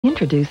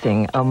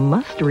Introducing a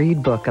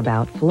must-read book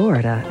about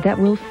Florida that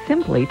will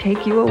simply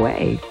take you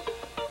away.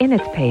 In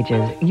its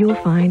pages, you'll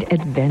find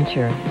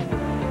adventure,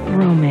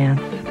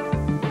 romance,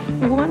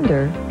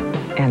 wonder,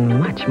 and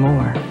much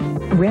more.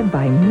 Read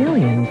by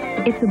millions,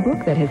 it's a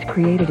book that has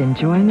created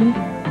enjoyment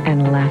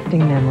and lasting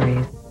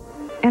memories.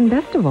 And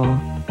best of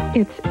all,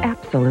 it's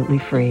absolutely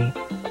free.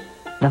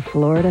 The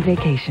Florida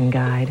Vacation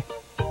Guide.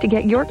 To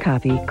get your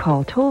copy,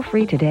 call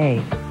toll-free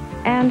today.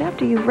 And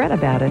after you've read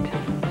about it,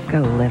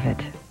 go live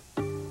it.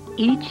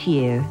 Each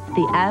year,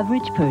 the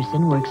average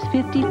person works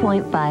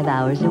 50.5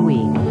 hours a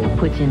week,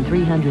 puts in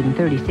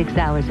 336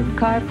 hours of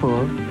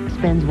carpool,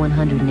 spends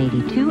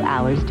 182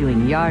 hours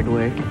doing yard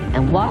work,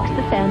 and walks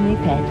the family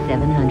pet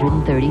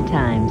 730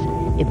 times.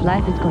 If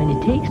life is going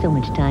to take so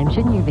much time,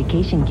 shouldn't your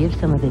vacation give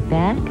some of it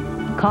back?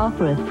 Call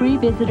for a free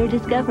visitor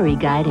discovery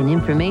guide and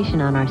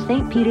information on our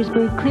St.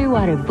 Petersburg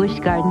Clearwater Busch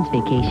Gardens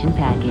vacation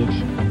package.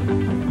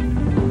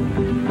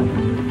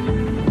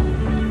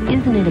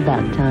 Isn't it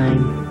about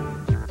time?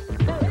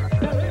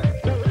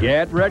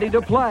 Get ready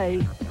to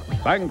play.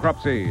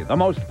 Bankruptcy, the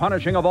most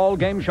punishing of all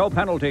game show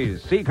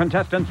penalties. See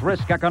contestants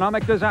risk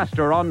economic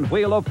disaster on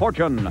Wheel of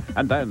Fortune.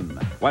 And then,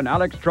 when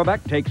Alex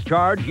Trebek takes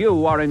charge,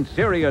 you are in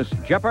serious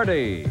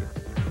jeopardy.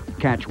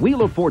 Catch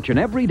Wheel of Fortune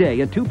every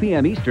day at 2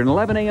 p.m. Eastern,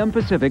 11 a.m.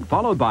 Pacific,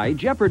 followed by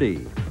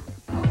Jeopardy!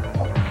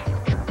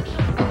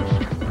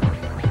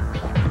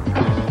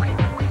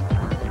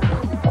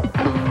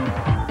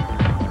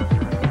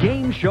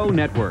 Game Show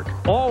Network.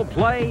 All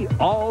play,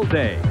 all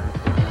day.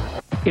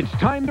 It's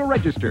time to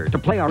register. To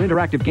play our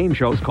interactive game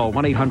shows, call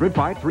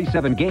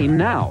 1-800-537-GAME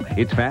now.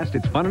 It's fast,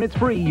 it's fun, and it's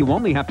free. You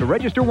only have to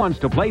register once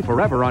to play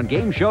forever on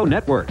Game Show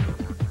Network. Here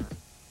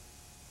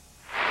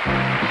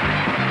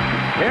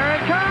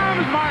it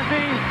comes,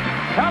 Marcy.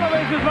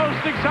 Television's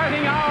most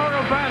exciting hour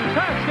of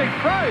fantastic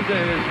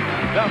prizes.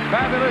 The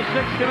fabulous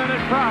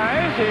 60-minute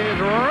prize is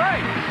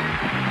right.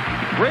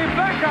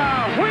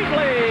 Rebecca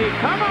Wheatley,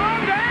 come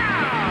on down.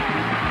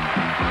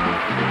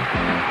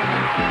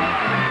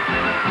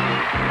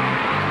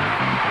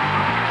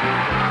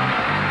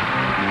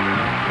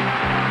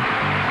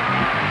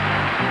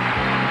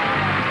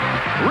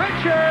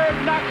 Richard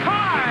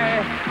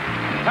Nakai,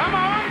 come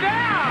on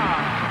down.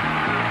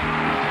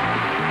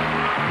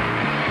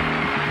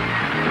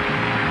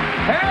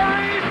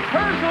 Harry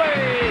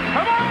Persley,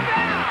 come on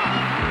down.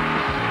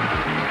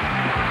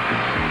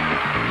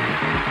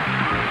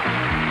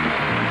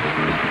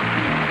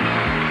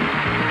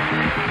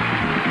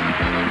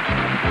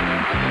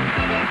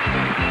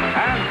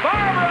 And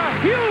Barbara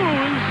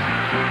Hughes,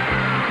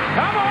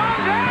 come on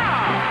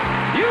down.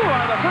 You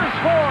are the first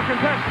four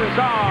contestants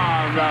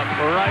on The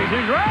Price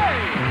is Right.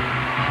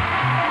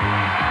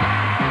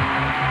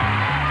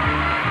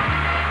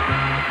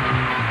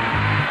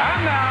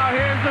 And now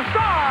here's the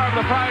star of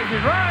The Price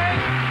is Right,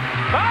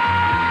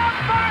 Bob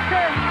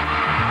Barker.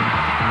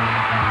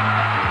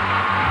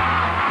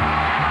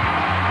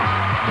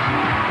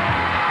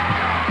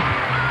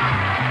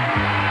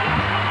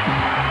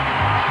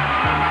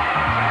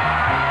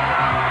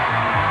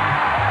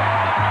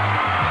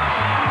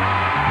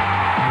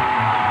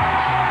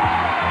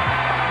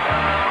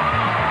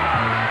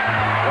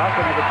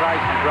 Welcome to The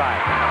Price is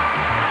Right.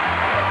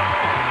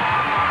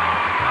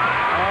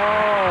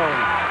 Oh,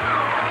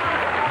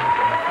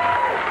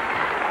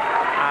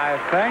 I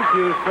thank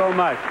you so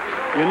much.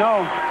 You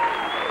know,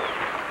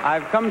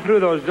 I've come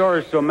through those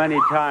doors so many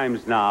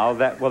times now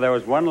that, well, there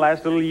was one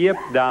last little yip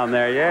down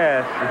there,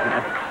 yes.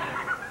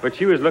 But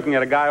she was looking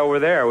at a guy over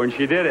there when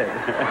she did it.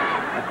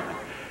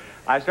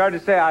 I started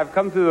to say I've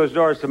come through those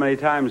doors so many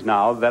times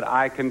now that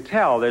I can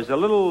tell there's a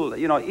little,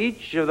 you know,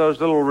 each of those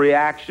little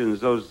reactions,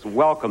 those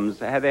welcomes,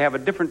 they have a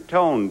different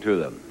tone to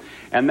them.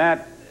 And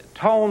that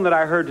tone that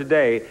I heard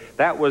today,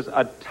 that was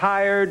a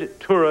tired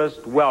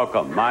tourist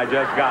welcome I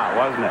just got,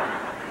 wasn't it?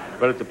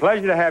 But it's a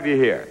pleasure to have you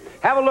here.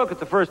 Have a look at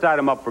the first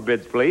item up for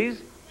bids,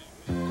 please.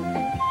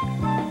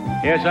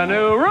 It's a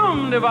new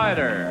room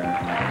divider.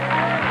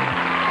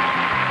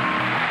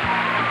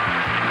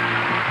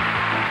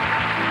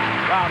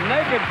 From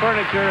Naked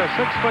Furniture, a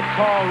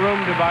 6-foot-tall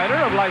room divider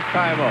of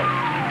lifetime oak.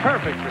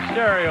 Perfect for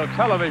stereo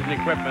television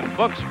equipment,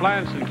 books,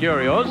 plants, and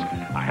curios.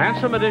 A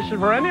handsome addition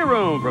for any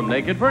room from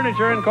Naked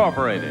Furniture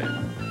Incorporated.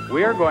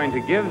 We are going to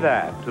give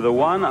that to the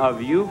one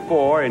of you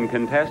four in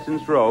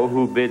contestants' row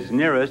who bids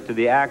nearest to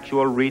the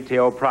actual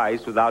retail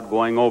price without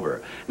going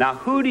over. Now,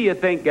 who do you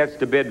think gets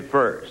to bid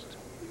first?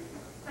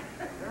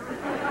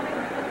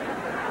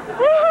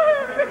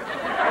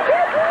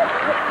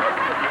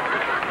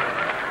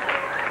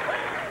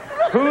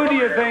 Who do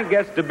you think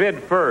gets to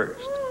bid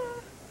first?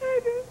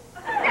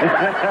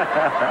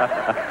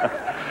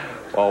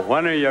 Well,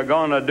 when are you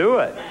going to do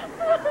it?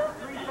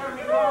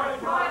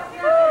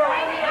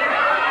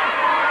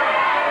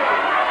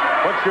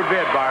 What's your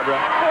bid, Barbara?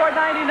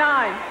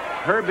 $4.99.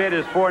 Her bid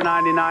is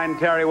 $4.99.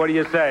 Terry, what do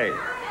you say?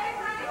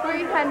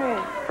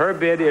 $300. Her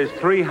bid is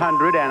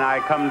 $300, and I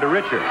come to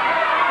Richard.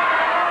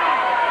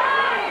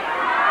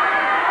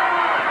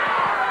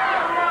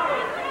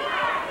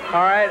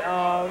 All right,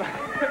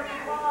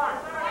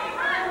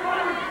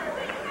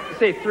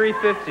 say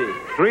 $350.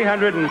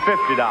 $350.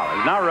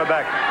 Now,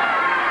 Rebecca.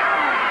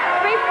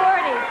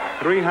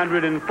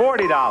 $340.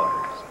 $340.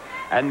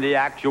 And the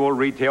actual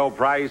retail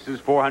price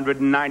is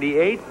 $498, and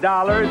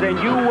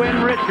you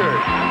win, Richard.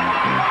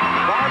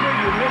 Barbara,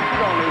 you missed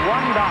it, only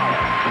 $1.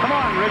 Come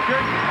on,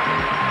 Richard.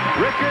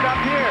 Richard,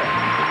 up here.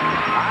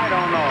 I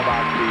don't know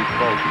about these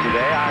folks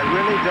today. I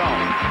really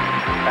don't.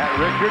 That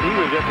Richard, he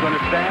was just going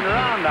to stand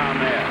around down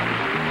there.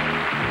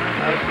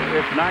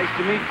 It's nice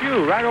to meet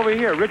you. Right over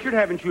here. Richard,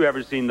 haven't you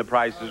ever seen The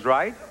Price is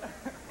Right?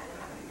 A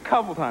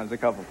couple times.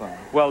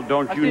 Well,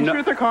 don't I've you seen know?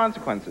 Truth or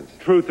Consequences.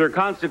 Truth or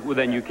consequence? Well,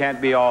 then you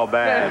can't be all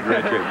bad,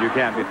 Richard. You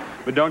can't be.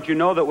 But don't you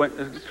know that when...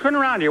 Turn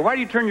around here. Why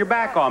do you turn your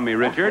back on me,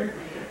 Richard?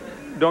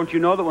 Don't you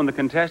know that when the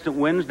contestant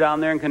wins down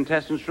there in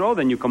contestant's row,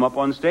 then you come up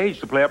on stage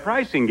to play a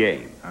pricing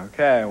game?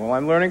 Okay, well,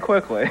 I'm learning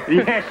quickly.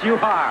 Yes, you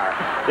are.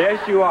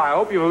 Yes, you are. I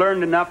hope you've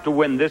learned enough to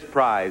win this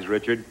prize,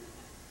 Richard.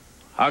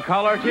 A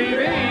color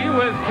TV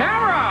with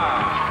camera.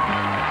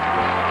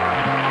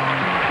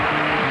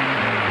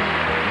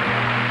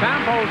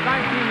 Sampo's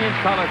 19-inch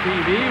color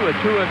TV with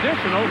 2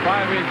 additional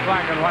 5-inch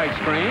black and white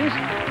screens.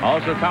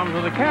 Also comes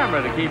with a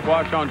camera to keep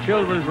watch on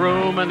children's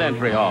room and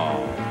entry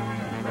hall.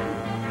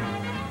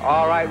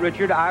 All right,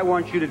 Richard, I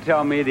want you to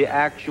tell me the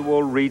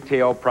actual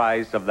retail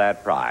price of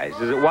that prize.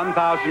 Is it $1,245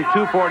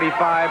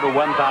 or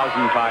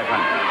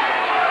 $1,500?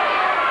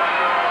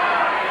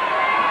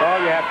 That's all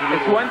you have to do.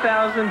 It's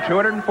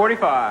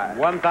 $1,245.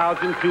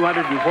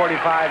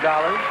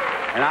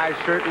 $1,245. And I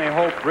certainly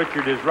hope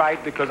Richard is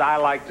right because I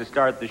like to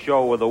start the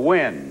show with a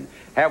win.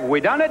 Have we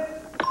done it?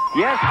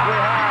 Yes, we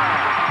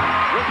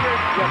have. Richard,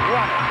 you've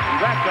won it.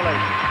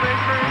 Congratulations. Thank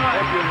you very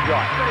much. Hope you enjoy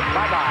it.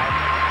 Bye-bye.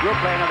 We'll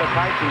play another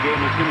pricing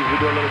game as soon as we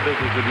do a little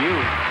business with you.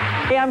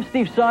 Hey, I'm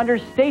Steve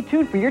Saunders. Stay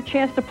tuned for your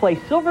chance to play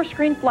Silver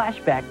Screen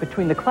Flashback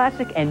between the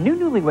Classic and New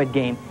Newlywed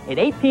Game at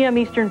 8 p.m.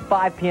 Eastern,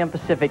 5 p.m.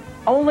 Pacific,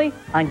 only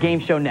on Game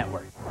Show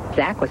Network.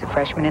 Zach was a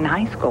freshman in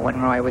high school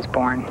when Roy was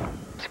born.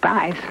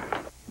 Surprise.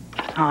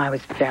 Oh, I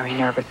was very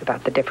nervous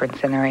about the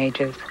difference in their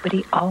ages, but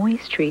he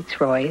always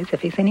treats Roy as if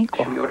he's an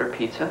equal. Should we order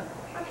pizza?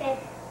 Okay.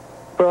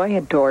 Roy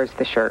adores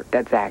the shirt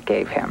that Zach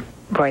gave him.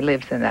 Roy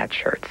lives in that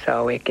shirt,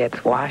 so it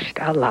gets washed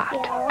a lot.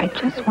 I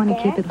just want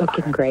to keep it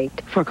looking great.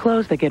 For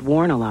clothes that get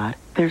worn a lot,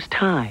 there's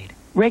Tide.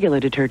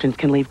 Regular detergents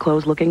can leave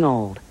clothes looking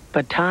old,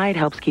 but Tide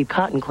helps keep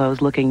cotton clothes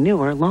looking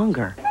newer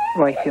longer.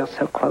 Roy feels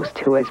so close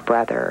to his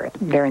brother.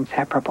 They're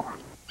inseparable.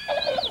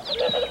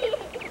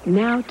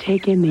 Now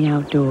take in the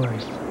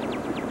outdoors.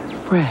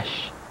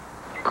 Fresh,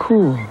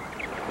 cool,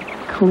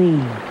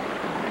 clean.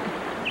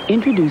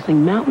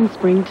 Introducing Mountain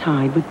Spring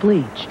Tide with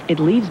bleach. It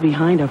leaves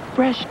behind a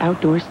fresh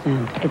outdoor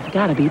scent. It's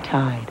gotta be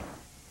Tide.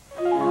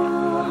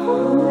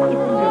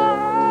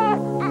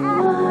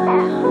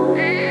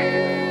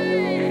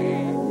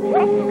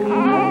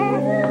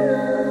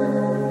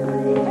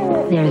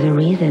 There's a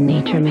reason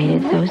nature made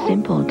it so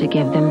simple to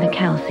give them the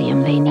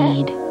calcium they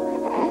need.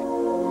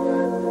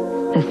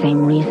 The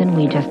same reason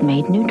we just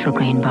made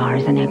Nutrigrain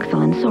bars an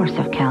excellent source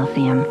of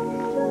calcium.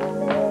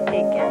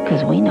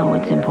 Because we know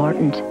it's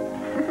important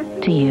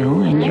to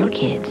you and your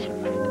kids.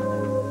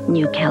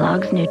 New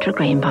Kellogg's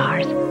Nutrigrain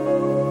bars.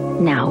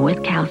 Now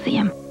with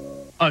calcium.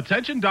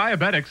 Attention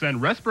diabetics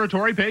and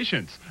respiratory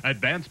patients.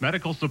 Advanced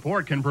Medical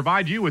Support can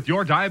provide you with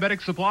your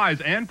diabetic supplies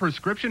and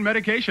prescription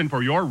medication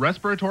for your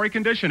respiratory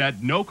condition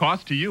at no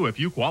cost to you if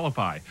you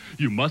qualify.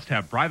 You must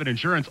have private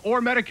insurance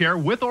or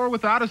Medicare with or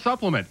without a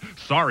supplement.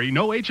 Sorry,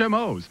 no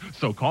HMOs.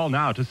 So call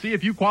now to see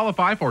if you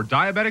qualify for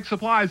diabetic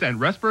supplies and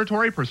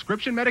respiratory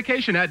prescription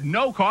medication at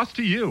no cost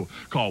to you.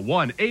 Call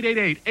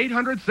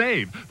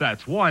 1-888-800-SAVE.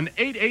 That's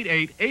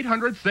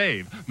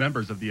 1-888-800-SAVE.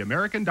 Members of the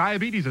American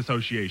Diabetes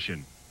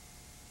Association.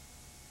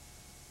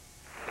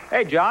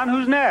 Hey, John,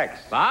 who's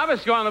next? Bob,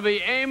 it's going to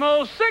be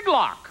Emil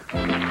Siglock.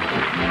 Come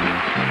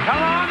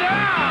on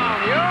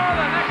down. You're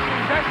the next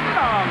contestant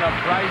on The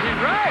Price is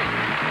Right.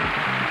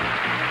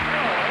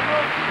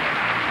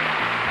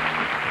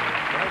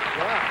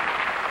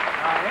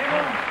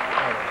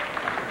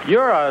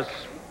 You're a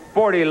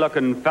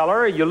sporty-looking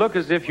feller. You look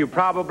as if you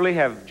probably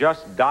have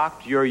just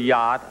docked your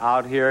yacht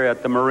out here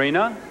at the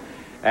marina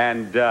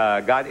and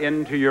got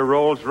into your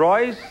Rolls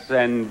Royce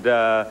and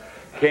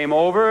came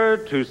over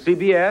to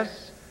CBS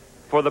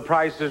for The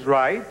Price is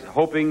Right,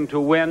 hoping to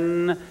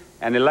win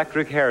an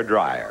electric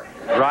hairdryer,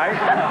 right?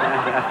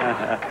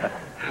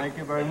 Thank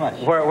you very much.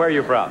 Where are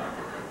you from?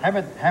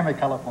 Hemet,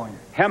 California.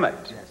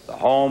 Hemet, yes. The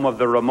home of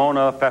the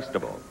Ramona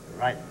Festival.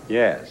 Right.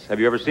 Yes.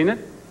 Have you ever seen it?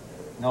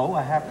 No,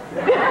 I haven't.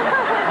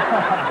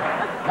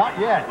 Not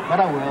yet, but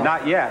I will.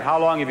 Not yet. How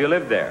long have you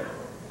lived there?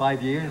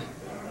 5 years.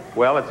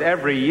 Well, it's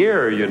every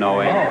year, you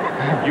know.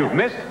 You've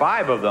missed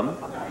 5 of them.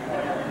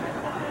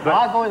 But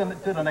I'll go to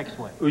the next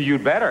one.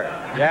 You'd better.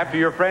 After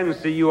your friends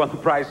see you on The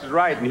Price is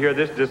Right and hear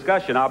this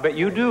discussion, I'll bet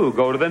you do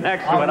go to the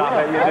next one. I'll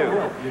bet you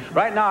do.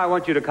 Right now, I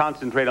want you to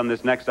concentrate on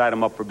this next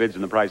item up for bids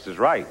and The Price is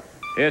Right.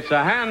 It's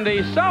a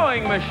handy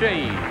sewing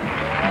machine.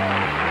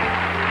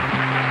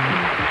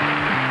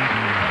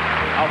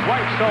 A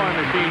white sewing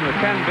machine with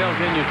 10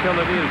 built-in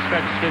utility and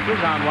stretch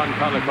stitches on one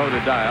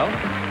color-coded dial.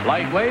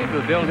 Lightweight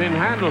with built-in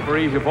handle for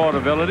easy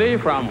portability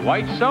from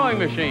White Sewing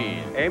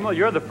Machine. Emil,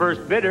 you're the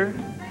first bidder. $425.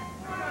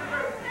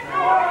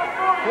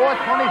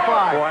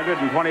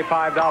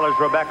 $425,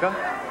 Rebecca.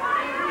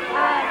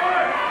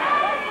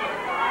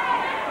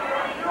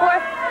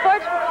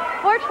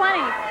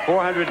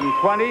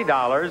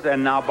 $420.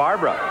 And now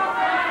Barbara.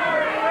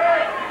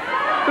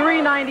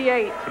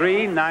 $398.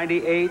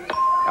 $398.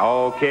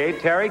 Okay,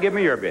 Terry, give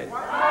me your bid.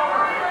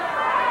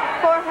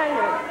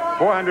 $400.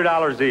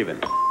 $400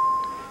 even.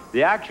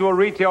 The actual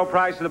retail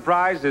price of the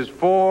prize is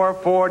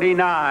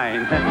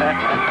 $449.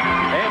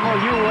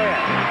 Emil, you win.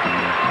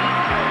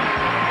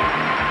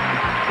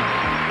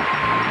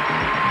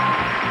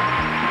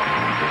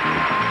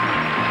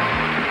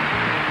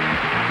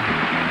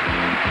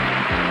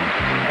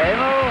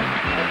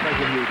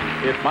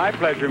 Emil, it's my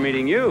pleasure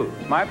meeting you.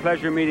 It's my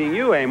pleasure meeting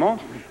you, Emil.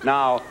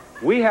 Now,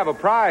 we have a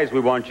prize we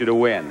want you to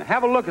win.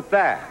 Have a look at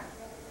that.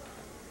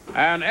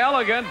 An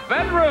elegant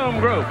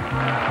bedroom group.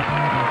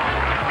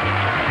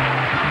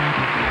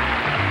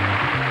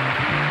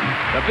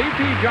 The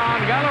B.P. John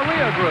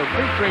Galleria Group,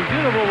 featuring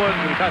beautiful woods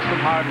and custom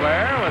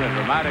hardware with a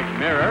dramatic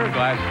mirror,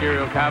 glass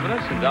stereo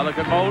cabinets, and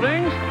delicate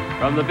moldings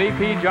from the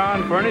B.P.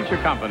 John Furniture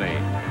Company.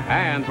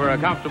 And for a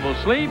comfortable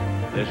sleep,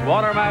 this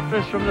water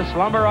mattress from the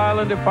Slumber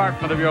Island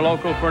department of your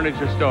local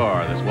furniture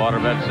store. This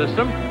waterbed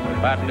system with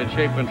patented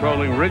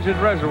shape-controlling rigid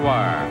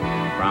reservoir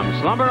from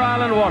Slumber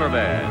Island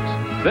Waterbeds.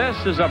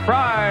 This is a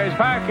prize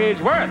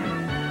package worth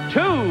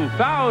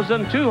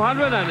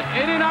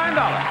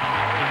 $2,289.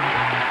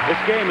 This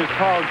game is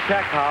called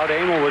Checkout.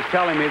 Emil was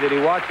telling me that he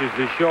watches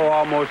this show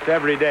almost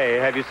every day.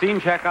 Have you seen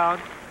Checkout?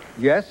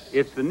 Yes.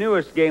 It's the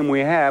newest game we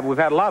have. We've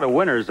had a lot of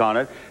winners on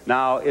it.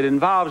 Now, it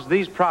involves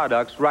these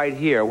products right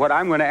here. What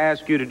I'm going to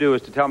ask you to do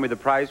is to tell me the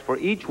price for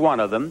each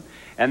one of them,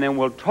 and then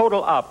we'll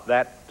total up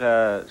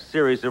that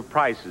series of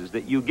prices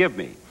that you give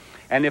me.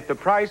 And if the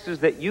prices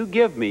that you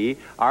give me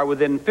are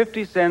within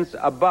 50 cents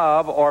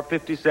above or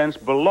 50 cents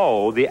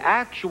below the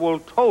actual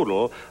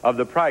total of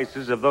the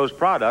prices of those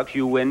products,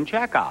 you win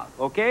Checkout,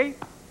 okay?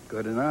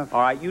 Good enough.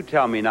 All right, you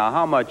tell me now,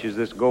 how much is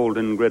this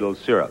Golden Griddle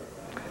syrup?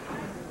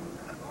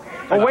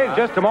 Oh, wait,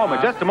 just a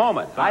moment, just a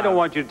moment. I don't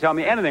want you to tell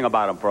me anything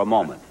about them for a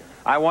moment.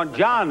 I want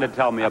John to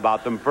tell me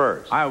about them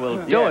first. I will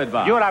do it,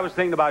 Bob. You know what I was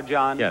thinking about,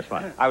 John? Yes,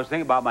 what? I was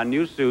thinking about my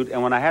new suit,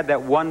 and when I had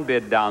that one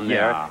bid down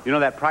there, you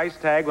know that price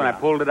tag when I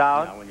pulled it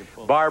out?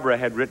 Barbara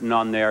had written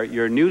on there,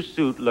 your new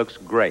suit looks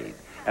great.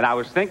 And I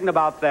was thinking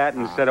about that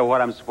instead of what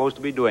I'm supposed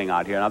to be doing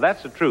out here. Now,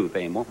 that's the truth,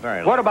 Emil.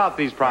 What about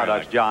these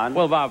products, John?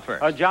 Well, Bob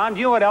first. John, do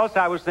you know what else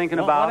I was thinking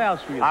about? What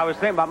else were you I was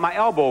thinking about my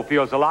elbow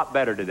feels a lot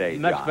better today,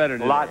 John. Much better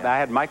today. I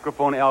had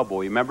microphone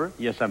elbow, you remember?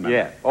 Yes, I remember.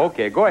 Yeah.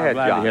 Okay, go ahead,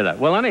 glad John. to hear that.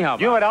 Well, anyhow,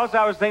 Do you know what else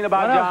I was thinking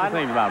about, what John? else you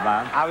thinking about,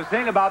 Bob? I was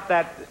thinking about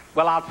that.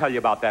 Well, I'll tell you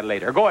about that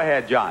later. Go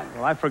ahead, John.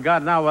 Well, I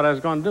forgot now what I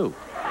was going to do.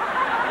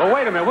 Well,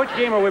 wait a minute. Which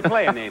game are we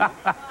playing, Emil?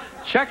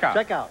 Checkout.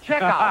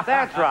 Checkout.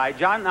 That's right,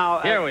 John. Now,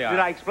 Here we are. Did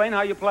I explain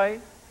how you play?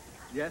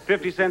 Yes.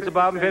 50 cents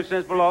above and 50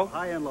 cents below?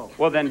 High and low.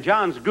 Well, then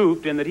John's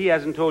goofed in that he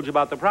hasn't told you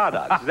about the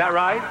products. Is that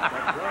right?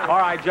 All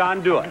right,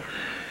 John, do it.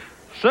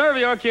 Serve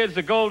your kids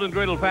the Golden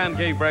Griddle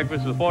pancake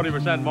breakfast with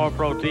 40% more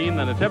protein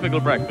than a typical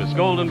breakfast.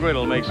 Golden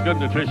Griddle makes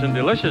good nutrition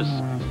delicious.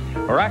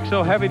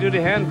 Oraxo heavy-duty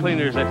hand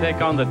cleaners, they take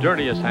on the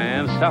dirtiest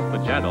hands, tough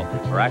but gentle.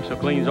 Oraxo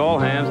cleans all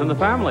hands in the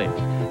family.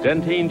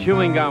 Dentine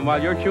chewing gum.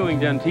 While you're chewing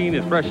Dentine,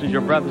 it freshens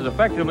your breath as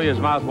effectively as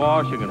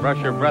mouthwash. You can brush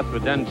your breath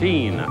with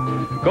Dentine.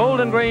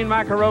 Golden Grain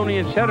macaroni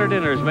and cheddar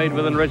dinners made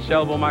with enriched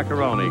elbow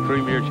macaroni.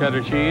 Creamier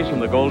cheddar cheese from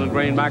the Golden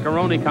Grain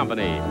Macaroni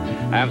Company.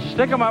 And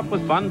stick 'em up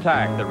with Fun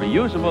Tack, the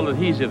reusable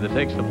adhesive that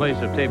takes the place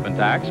of tape and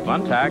tacks.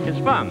 Fun Tack is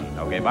fun.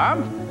 Okay,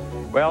 Bob?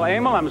 Well,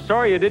 Emil, I'm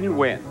sorry you didn't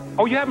win.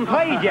 Oh, you haven't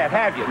played yet,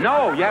 have you?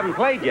 No, you haven't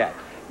played yet.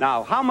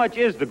 Now, how much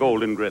is the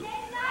Golden Griddle?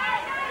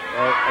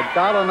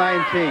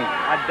 $1.19.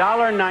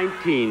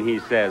 $1.19, he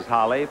says,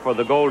 Holly, for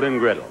the Golden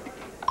Griddle.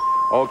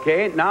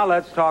 Okay, now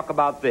let's talk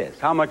about this.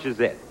 How much is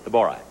it, the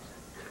borax?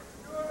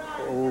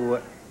 Oh,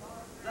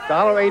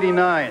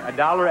 $1.89.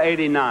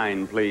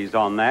 $1.89, please,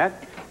 on that.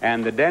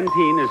 And the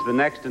Dentine is the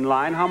next in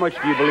line. How much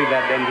do you believe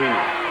that Dentine is?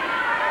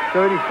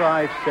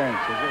 35 cents,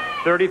 is it?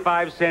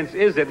 35 cents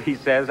is it, he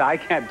says. I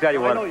can't tell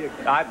you what. know you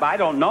can. I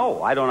don't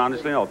know. I don't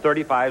honestly know.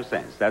 35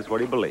 cents. That's what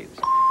he believes.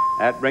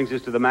 That brings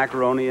us to the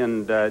macaroni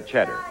and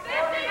cheddar.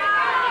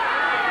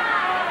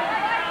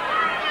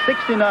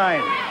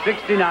 69.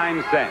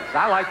 69 cents.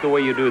 I like the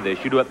way you do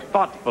this. You do it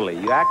thoughtfully.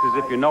 You act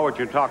as if you know what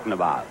you're talking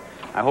about.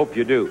 I hope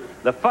you do.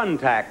 The Fun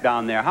Tack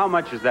down there, how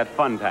much is that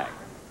Fun Tack?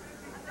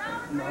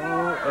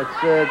 No, it's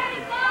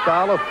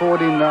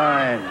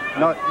 $1.49.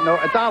 No,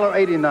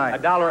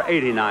 $1.89.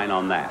 $1.89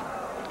 on that.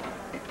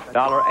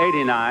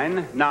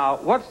 $1.89. Now,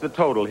 what's the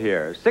total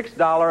here?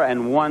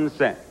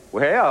 $6.01.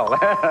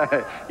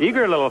 Well,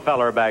 eager little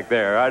feller back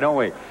there, don't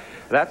we?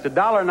 That's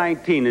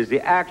 $1.19 is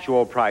the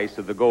actual price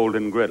of the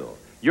Golden Griddle.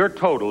 Your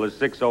total is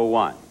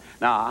 $6.01.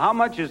 Now, how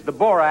much is the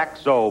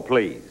Boraxo,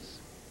 please?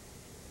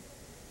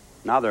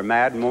 Now they're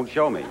mad and won't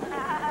show me.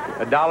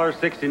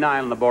 $1.69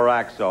 on the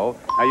Boraxo.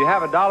 Now you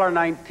have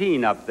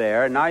 $1.19 up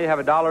there. Now you have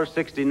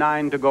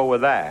 $1.69 to go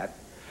with that.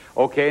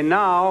 Okay,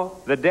 now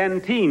the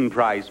dentine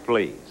price,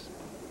 please.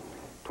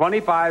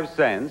 25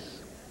 cents.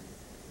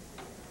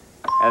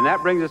 And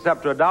that brings us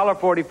up to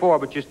 $1.44,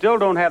 but you still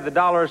don't have the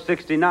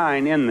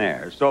 $1.69 in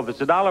there. So if it's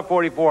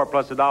 $1.44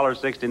 plus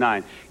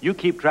 $1.69, you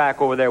keep track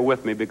over there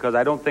with me because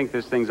I don't think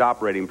this thing's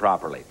operating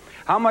properly.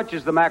 How much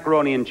is the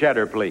macaroni and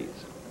cheddar, please?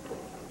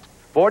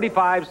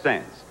 45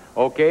 cents.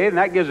 Okay, and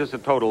that gives us a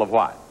total of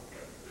what?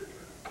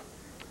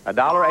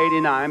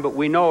 $1.89, but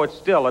we know it's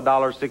still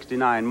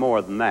 $1.69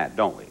 more than that,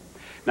 don't we?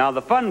 Now,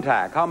 the fun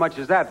tack, how much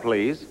is that,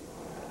 please?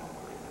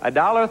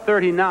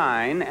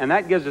 $1.39, and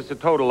that gives us a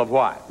total of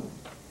what?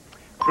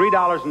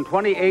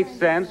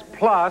 $3.28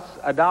 plus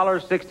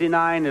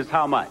 $1.69 is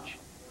how much?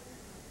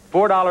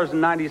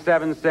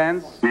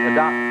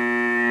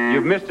 $4.97.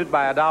 You've missed it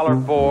by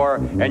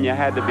 $1.04, and you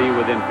had to be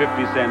within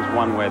 50 cents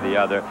one way or the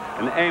other.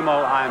 And Emil,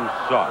 I'm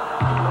sorry.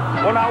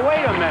 Well, now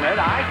wait a minute.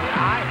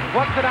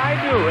 What could I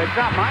do? It's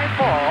not my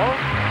fault.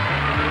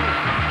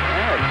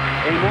 Yes,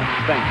 Emil,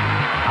 thank you.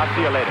 I'll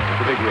see you later.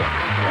 It's a big wheel.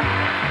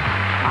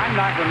 I'm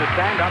not going to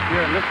stand up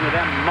here and listen to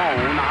them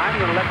moan. I'm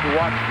going to let you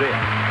watch this.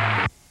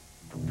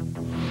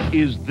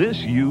 Is this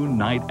you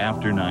night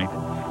after night?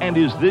 And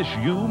is this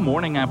you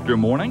morning after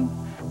morning?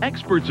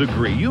 Experts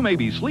agree you may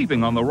be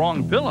sleeping on the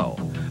wrong pillow.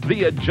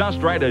 The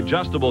Adjust Right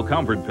Adjustable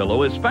Comfort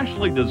Pillow is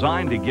specially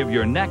designed to give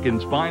your neck and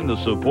spine the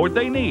support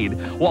they need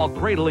while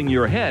cradling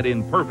your head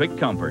in perfect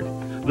comfort.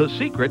 The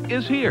secret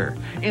is here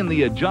in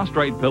the Adjust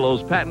Right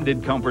Pillow's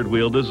patented comfort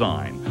wheel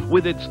design.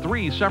 With its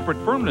 3 separate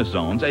firmness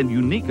zones and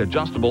unique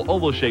adjustable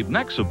oval-shaped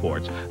neck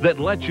supports that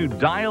let you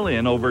dial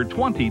in over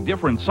 20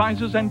 different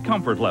sizes and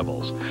comfort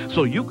levels,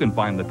 so you can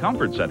find the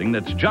comfort setting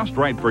that's just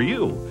right for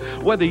you.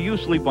 Whether you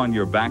sleep on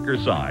your back or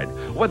side,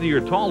 whether you're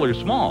tall or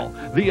small,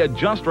 the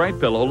Adjust Right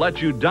pillow lets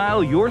you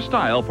dial your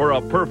style for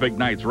a perfect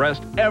night's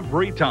rest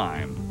every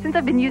time. Since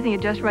I've been using a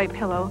Just Right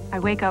pillow, I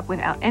wake up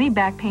without any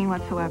back pain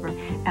whatsoever,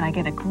 and I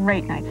get a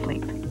great night's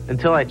sleep.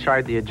 Until I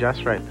tried the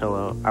Adjust Right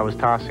pillow, I was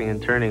tossing and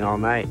turning all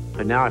night,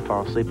 but now I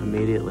fall asleep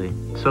immediately.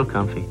 So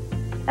comfy.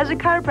 As a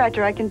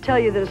chiropractor, I can tell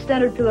you that a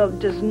standard pillow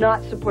does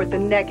not support the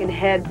neck and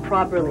head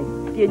properly.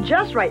 The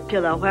Adjust Right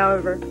pillow,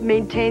 however,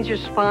 maintains your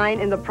spine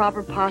in the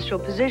proper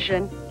postural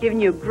position, giving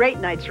you a great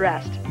night's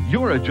rest.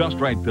 Your Adjust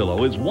Right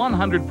pillow is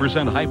 100%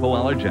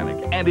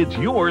 hypoallergenic, and it's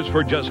yours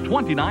for just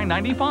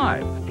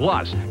 $29.95.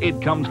 Plus, it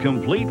comes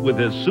complete with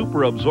this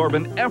super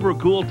absorbent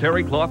Evercool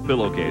terry cloth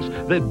pillowcase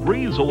that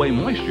breathes away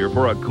moisture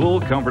for a cool,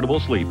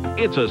 comfortable sleep.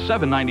 It's a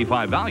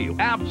 $7.95 value,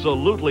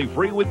 absolutely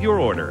free with your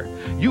order.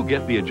 You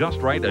get the Adjust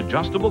Right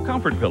Adjustable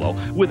Comfort Pillow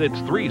with its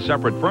 3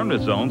 separate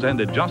firmness zones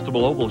and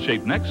adjustable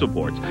oval-shaped neck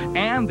supports,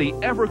 and the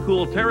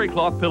Evercool terry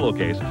cloth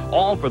pillowcase,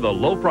 all for the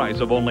low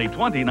price of only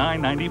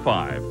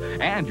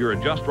 $29.95. And your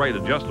Adjust Right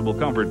Adjustable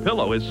Comfort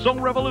Pillow is so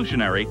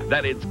revolutionary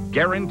that it's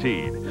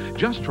guaranteed.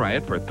 Just try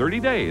it for 30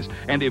 days,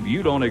 and if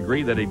you don't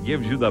agree that it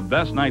gives you the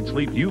best night's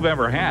sleep you've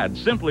ever had,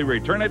 simply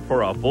return it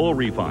for a full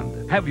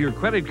refund. Have your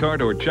credit card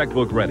or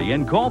checkbook ready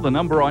and call the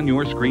number on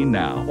your screen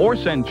now, or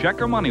send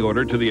check or money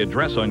order to the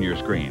address on your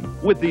screen.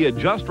 With the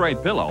Adjust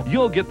Right pillow,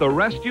 you'll get the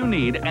rest you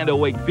need and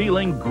awake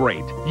feeling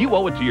great. You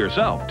owe it to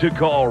yourself to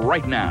call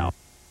right now.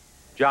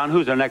 John,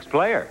 who's our next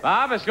player?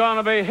 Bob, it's going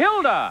to be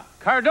Hilda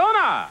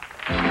Cardona.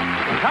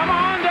 Come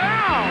on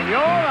down. You're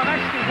the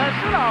next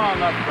contestant on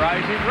The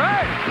Price is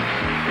Right.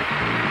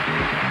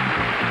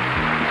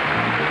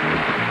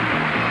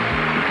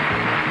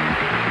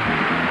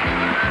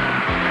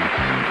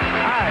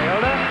 Hi,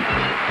 Hilda.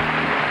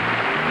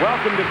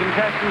 Welcome to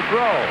Contestants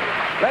Row.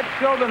 Let's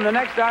show them the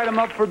next item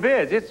up for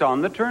bids. It's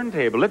on the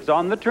turntable. It's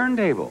on the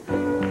turntable.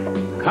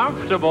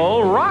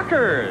 Comfortable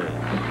rockers.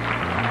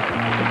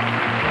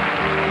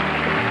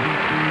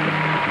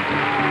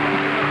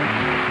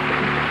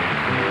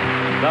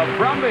 The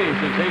Brumby,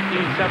 since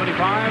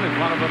 1875, is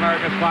one of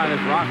America's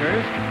finest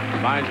rockers.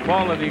 Combines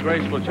quality,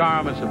 graceful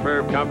charm, and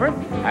superb comfort.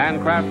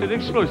 Handcrafted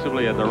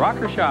exclusively at the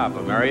Rocker Shop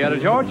of Marietta,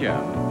 Georgia.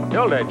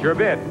 Hilda, it's your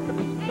bid.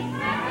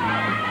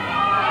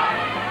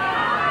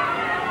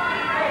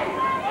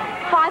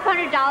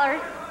 $500.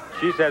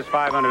 She says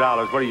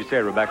 $500. What do you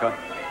say, Rebecca?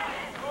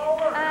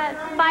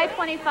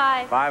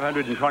 $525.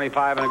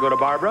 $525, and I go to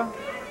Barbara.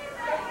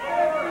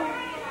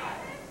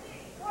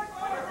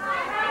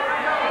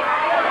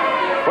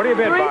 What do you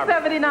bid,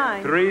 Barbara?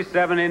 $379.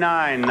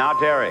 $379. Now,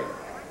 Terry.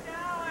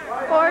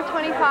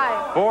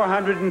 $425.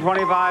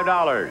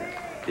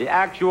 $425. The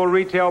actual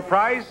retail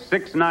price,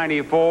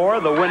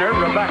 $694. The winner,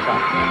 Rebecca.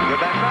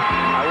 Rebecca,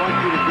 I want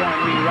you to join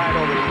me right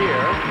over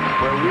here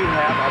where we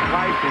have a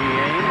pricing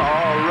game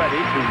all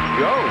ready to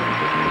go.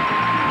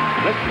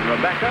 Listen,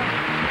 Rebecca,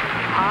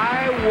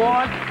 I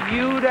want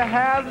you to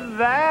have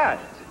that.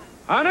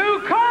 A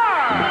new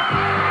car!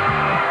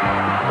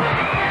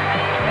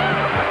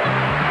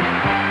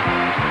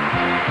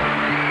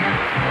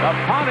 The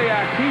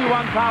Pontiac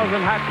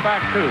T1000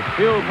 hatchback coupe.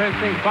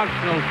 Fuel-fencing,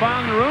 functional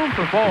fun, room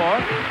for 4.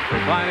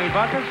 Reclining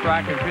buckets,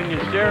 rack and pinion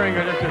steering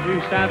are just a few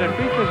standard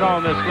features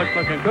on this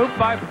slick-looking coupe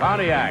by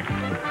Pontiac.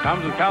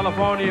 Comes with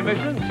California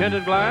emissions,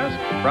 tinted glass,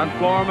 front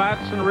floor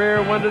mats, and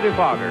rear window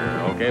defogger.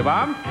 Okay,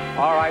 Bob?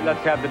 All right, let's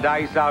have the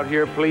dice out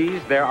here,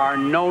 please. There are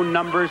no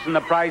numbers in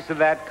the price of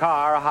that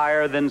car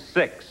higher than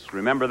 6.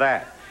 Remember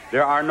that.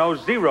 There are no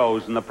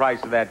zeros in the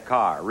price of that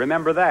car.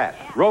 Remember that.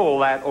 Roll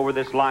that over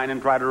this line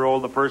and try to roll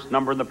the first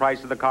number in the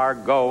price of the car.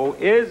 Go.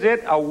 Is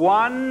it a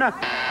 1? Of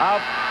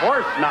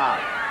course not.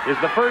 Is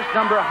the first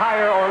number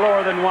higher or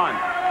lower than 1?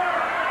 It's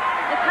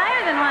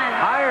higher than 1.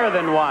 Higher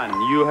than 1.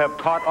 You have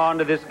caught on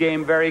to this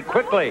game very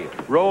quickly.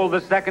 Roll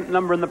the second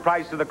number in the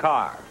price of the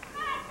car.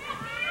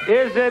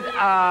 Is it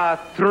a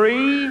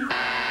 3?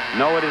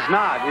 No, it is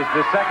not. Is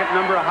the second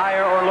number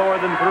higher or lower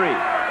than 3?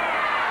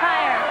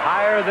 Higher.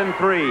 Higher than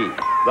 3.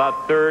 The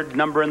third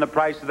number in the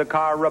price of the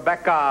car,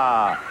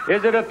 Rebecca.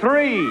 Is it a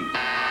 3?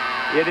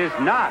 It is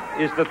not.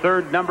 Is the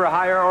third number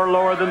higher or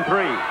lower than 3?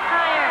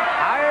 Higher.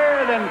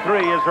 Higher than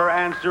 3 is her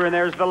answer, and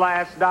there's the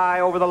last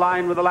die over the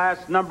line with the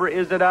last number.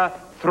 Is it a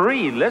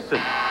 3?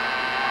 Listen.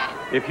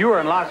 If you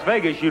were in Las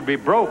Vegas, you'd be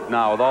broke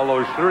now with all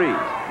those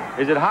 3s.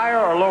 Is it higher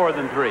or lower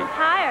than 3?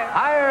 Higher.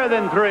 Higher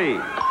than 3.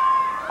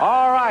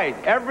 All right,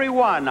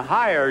 everyone,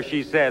 higher,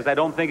 she says. I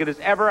don't think it has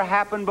ever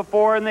happened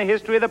before in the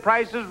history of The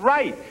Price is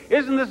Right.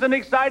 Isn't this an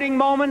exciting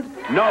moment?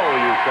 No,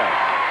 you say.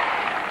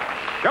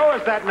 Show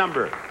us that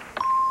number.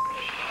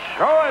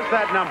 Show us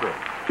that number.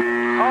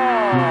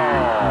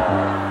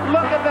 Oh,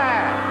 look at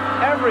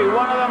that. Every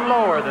one of them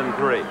lower than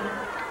 3.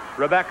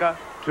 Rebecca,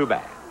 too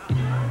bad.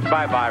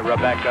 Bye-bye,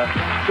 Rebecca.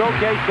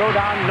 Showcase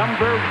Showdown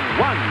number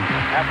 1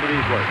 after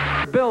these words.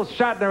 Bill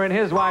Shatner and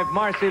his wife,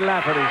 Marcy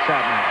Lafferty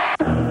Shatner.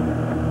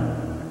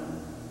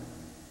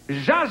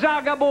 Zsa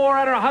Zsa Gabor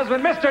and her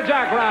husband, Mr.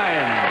 Jack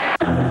Ryan.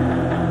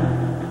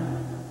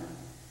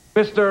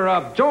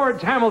 Mr.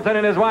 George Hamilton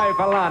and his wife,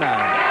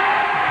 Alana.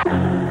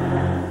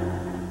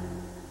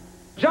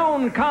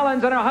 Joan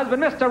Collins and her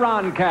husband, Mr.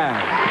 Ron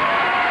Cass.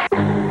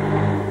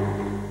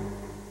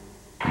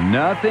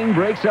 Nothing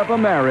breaks up a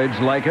marriage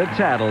like a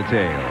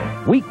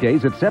tattletale.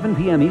 Weekdays at 7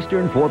 p.m.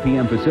 Eastern, 4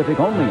 p.m. Pacific,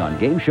 only on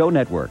Game Show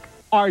Network.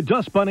 Are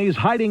dust bunnies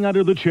hiding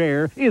under the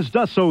chair? Is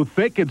dust so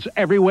thick it's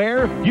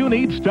everywhere? You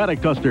need Static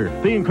Duster,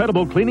 the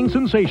incredible cleaning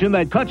sensation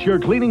that cuts your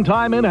cleaning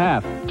time in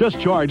half. Just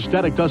charge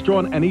Static Duster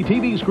on any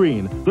TV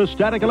screen. The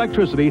static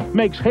electricity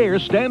makes hair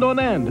stand on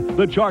end.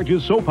 The charge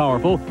is so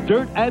powerful,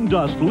 dirt and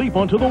dust leap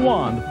onto the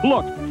wand.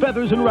 Look,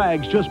 feathers and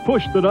rags just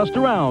push the dust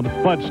around.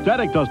 But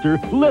Static Duster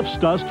lifts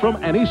dust from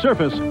any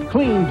surface.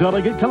 Clean,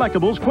 delicate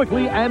collectibles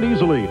quickly and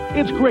easily.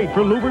 It's great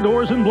for louver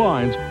doors and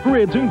blinds,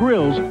 grids and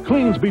grills.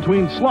 Cleans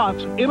between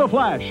slots in a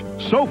flash.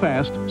 So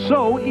fast,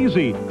 so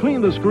easy. Clean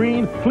the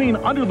screen, clean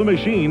under the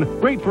machine.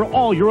 Great for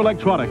all your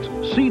electronics,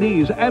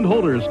 CDs, and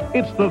holders.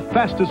 It's the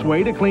fastest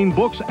way to clean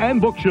books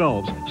and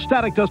bookshelves.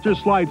 Static Duster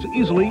slides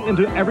easily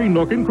into every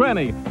nook and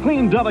cranny.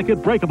 Clean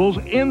delicate breakables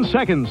in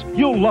seconds.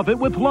 You'll love it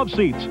with love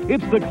seats.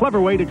 It's the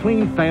clever way to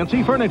clean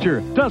fancy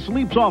furniture. Dust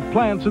leaps off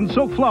plants and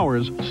silk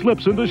flowers,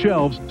 slips into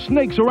shelves,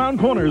 snakes around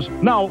corners.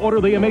 Now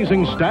order the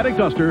amazing Static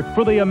Duster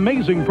for the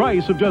amazing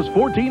price of just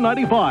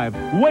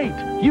 $14.95. Wait!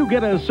 You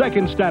get a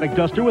second Static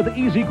Duster with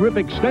easy grip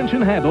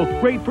extension handle,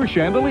 great for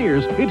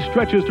chandeliers. It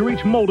stretches to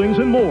reach moldings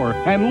and more.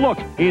 And look,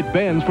 it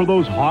bends for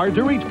those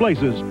hard-to-reach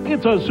places.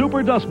 It's a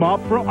super dust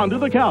mop for under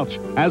the couch.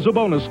 As a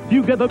bonus,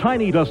 you get the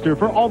Tiny Duster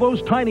for all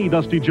those tiny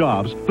dusty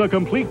jobs. The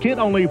complete kit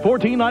only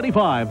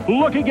 $14.95.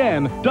 Look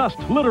again. Dust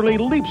literally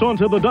leaps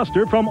onto the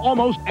duster from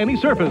almost any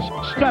surface.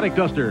 Static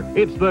Duster.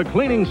 It's the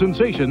cleaning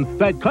sensation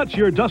that cuts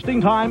your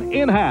dusting time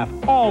in half.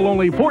 All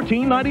only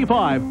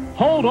 $14.95.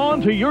 Hold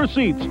on to your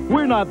seats.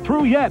 We're not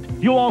through yet.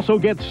 You'll also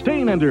get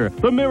Stain Ender,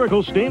 the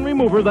miracle stain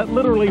remover that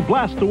literally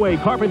blasts away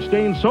carpet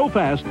stains so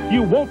fast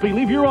you won't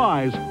believe your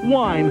eyes.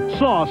 Wine,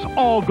 sauce,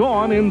 all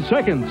gone in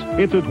seconds.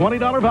 It's a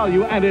 $20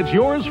 value and it's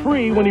yours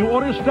free when you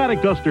order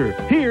Static Duster.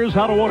 Here's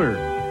how to order.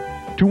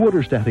 To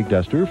order Static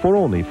Duster for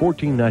only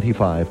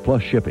 $14.95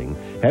 plus shipping,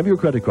 have your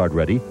credit card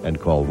ready and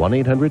call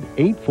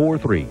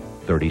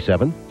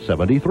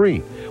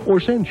 1-800-843-3773 or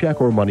send check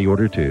or money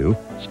order to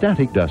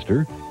Static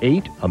Duster,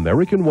 8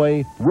 American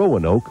Way,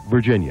 Roanoke,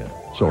 Virginia.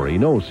 Sorry,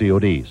 no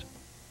CODs.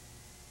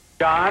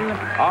 John,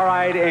 all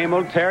right,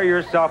 Emil, tear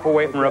yourself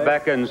away from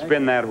Rebecca and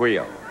spin that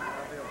wheel.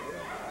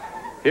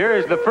 Here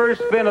is the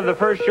first spin of the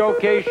first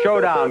Showcase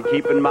Showdown.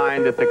 Keep in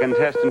mind that the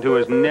contestant who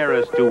is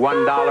nearest to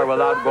 $1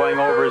 without going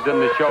over is in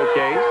the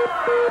showcase.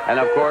 And,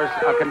 of course,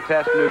 a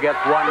contestant who gets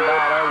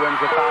 $1 wins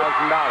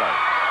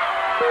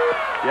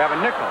 $1,000. You have a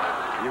nickel.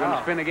 You going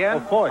to spin again?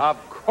 Of course. Of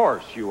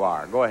course you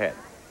are. Go ahead.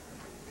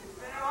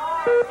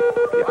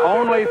 The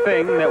only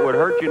thing that would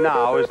hurt you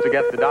now is to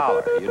get the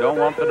dollar. You don't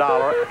want the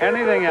dollar.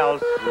 Anything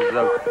else is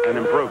an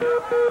improvement.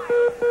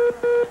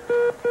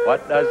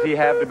 What does he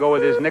have to go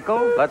with his nickel?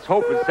 Let's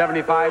hope it's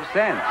 75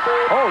 cents.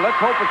 Oh, let's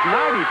hope it's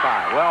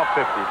 95. Well,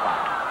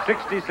 55.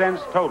 60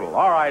 cents total.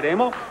 All right,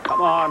 Emil.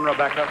 Come on,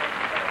 Rebecca.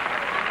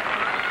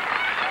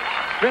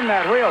 Spin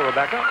that wheel,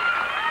 Rebecca.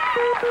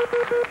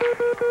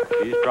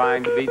 She's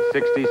trying to beat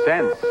 60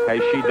 cents.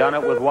 Has she done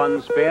it with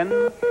one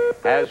spin?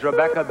 Has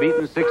Rebecca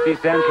beaten 60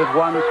 cents with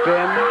one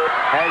spin?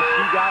 Has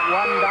she got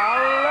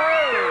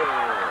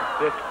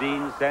 $1?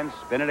 15 cents.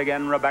 Spin it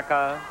again,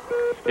 Rebecca.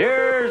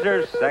 Here's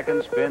her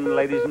second spin,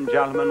 ladies and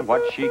gentlemen.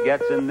 What she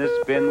gets in this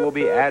spin will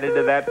be added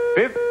to that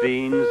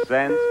 15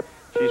 cents.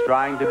 She's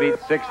trying to beat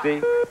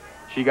 60.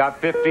 She got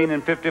 15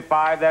 and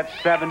 55. That's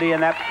 70,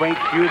 and that makes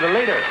you the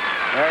leader.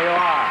 There you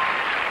are.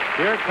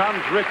 Here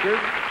comes Richard,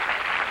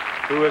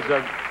 who is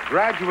a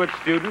graduate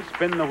student.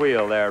 Spin the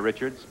wheel there,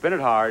 Richard. Spin it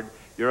hard.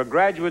 You're a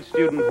graduate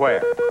student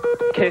where?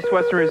 Case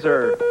Western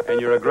Reserve. And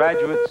you're a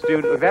graduate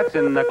student. That's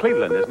in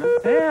Cleveland, isn't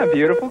it? Yeah,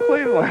 beautiful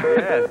Cleveland.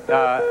 Yes.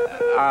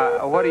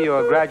 What are you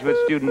a graduate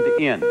student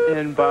in?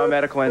 In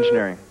biomedical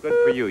engineering. Good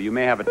for you. You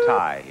may have a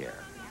tie here.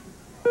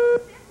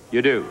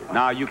 You do.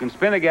 Now, you can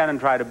spin again and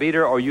try to beat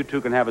her, or you two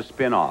can have a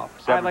spin-off.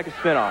 I'd like a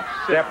spin-off.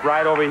 Step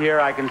right over here.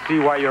 I can see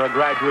why you're a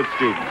graduate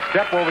student.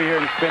 Step over here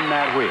and spin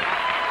that wheel.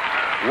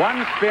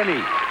 One spin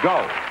each.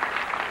 Go.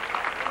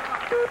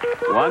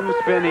 One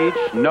spin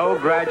each. No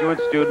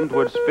graduate student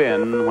would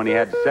spin when he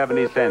had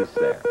 70 cents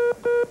there.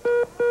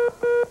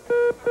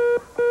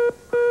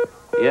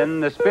 In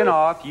the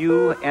spin-off,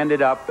 you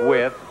ended up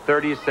with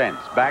 30 cents.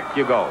 Back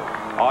you go.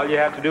 All you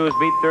have to do is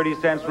beat 30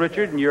 cents,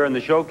 Richard, and you're in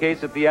the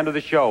showcase at the end of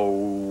the show.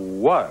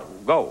 What?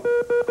 Go.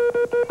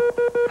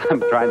 I'm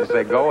trying to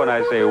say go, and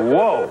I say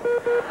whoa.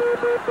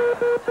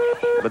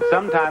 But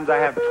sometimes I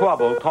have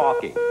trouble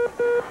talking.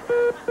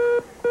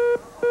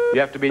 You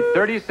have to beat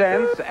 30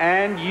 cents,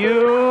 and you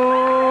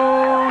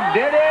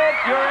did it.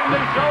 You're in the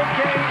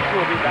showcase.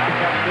 We'll be back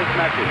after this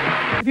message.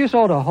 If you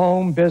sold a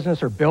home,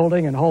 business, or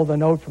building and hold the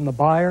note from the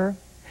buyer,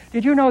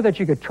 did you know that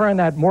you could turn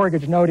that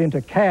mortgage note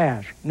into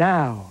cash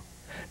now?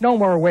 No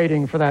more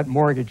waiting for that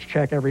mortgage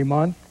check every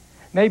month.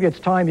 Maybe it's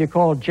time you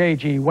called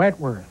J.G.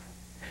 Wentworth.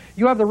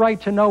 You have the right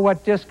to know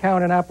what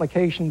discount and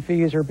application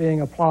fees are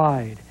being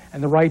applied,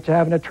 and the right to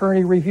have an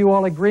attorney review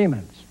all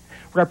agreements.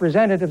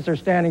 Representatives are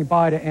standing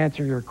by to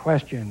answer your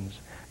questions.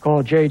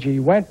 Call J.G.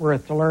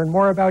 Wentworth to learn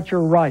more about your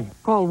rights.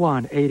 Call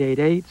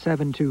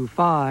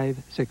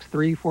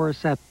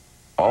 1-888-725-6347.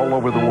 All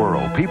over the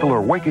world, people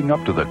are waking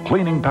up to the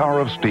cleaning power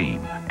of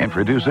steam.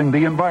 Introducing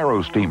the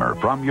Enviro Steamer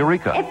from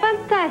Eureka. È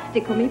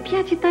fantastico, mi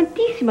piace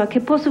tantissimo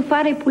che posso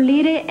fare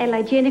pulire e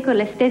l'igienico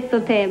allo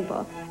stesso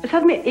tempo. Es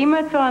hat mir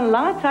immer so eine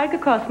lange Zeit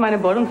gekostet, meine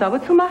Wohnung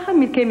sauber zu machen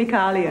mit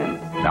Chemikalien.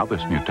 Now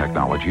this new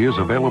technology is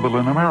available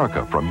in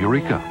America from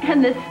Eureka.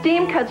 And the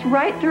steam cuts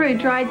right through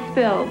dried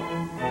spills.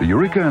 The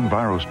Eureka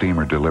Enviro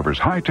Steamer delivers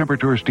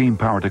high-temperature steam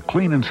power to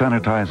clean and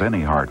sanitize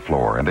any hard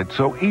floor, and it's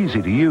so easy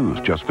to use.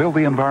 Just fill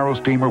the Enviro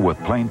Steamer with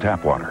plain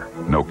tap water.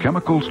 No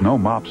chemicals, no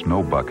mops,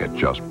 no bucket.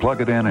 Just plug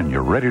it in and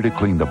you're ready to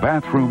clean the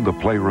bathroom, the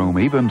playroom,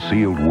 even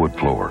sealed wood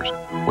floors.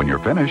 When you're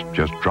finished,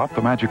 just drop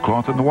the magic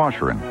cloth in the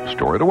washer and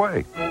store it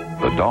away.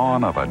 The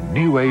dawn of a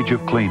new age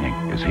of cleaning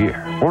is here.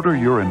 Order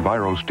your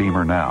Enviro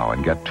Steamer now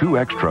and get 2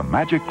 extra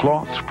magic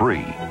cloths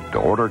free. To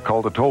order,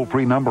 call the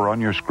toll-free number on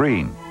your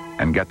screen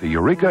and get the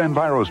Eureka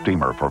Enviro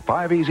Steamer for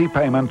 5 easy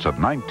payments of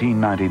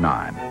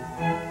 $19.99.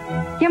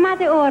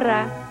 Chiamate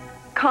ora.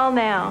 Call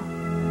now.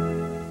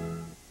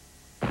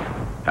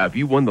 Have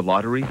you won the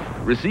lottery?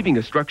 Receiving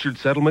a structured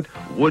settlement,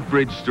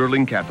 Woodbridge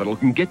Sterling Capital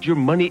can get your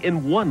money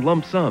in one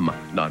lump sum.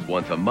 Not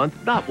once a month,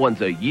 not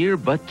once a year,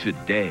 but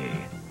today.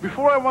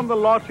 Before I won the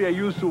lottery, I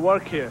used to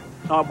work here.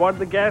 Now I bought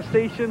the gas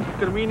station,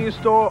 convenience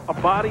store, a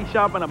body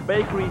shop, and a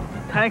bakery,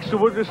 thanks to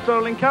Woodbridge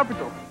Sterling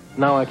Capital.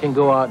 Now I can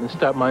go out and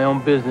start my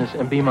own business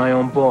and be my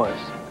own boss.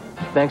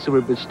 Thanks to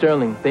Woodbridge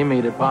Sterling, they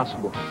made it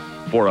possible.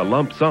 For a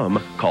lump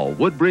sum, call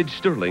Woodbridge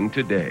Sterling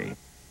today.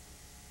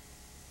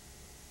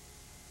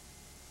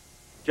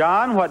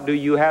 John, what do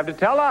you have to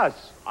tell us?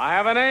 I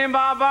have a name,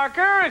 Bob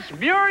Barker. It's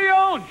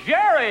Muriel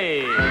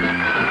Jerry.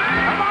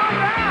 Come on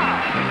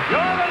down. You're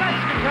the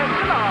next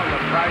contestant on The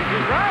Price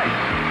is Right.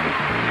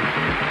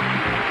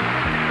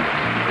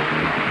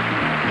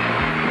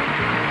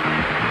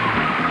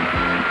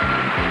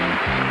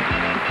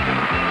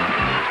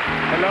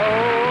 Hello,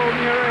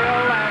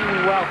 Muriel,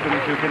 and welcome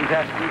to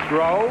Contestants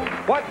Row.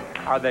 What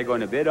are they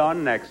going to bid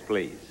on next,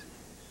 please?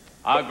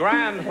 A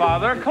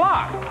grandfather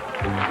clock.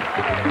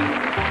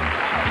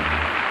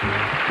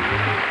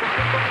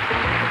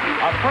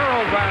 A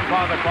pearl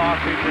grandfather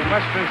clock featuring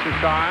Westminster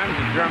chimes,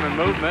 a German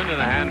movement,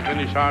 and a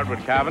hand-finished hardwood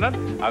cabinet.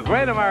 A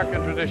great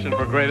American tradition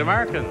for great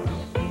Americans.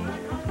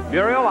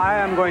 Muriel, I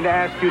am going to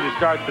ask you to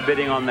start the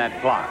bidding on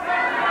that clock.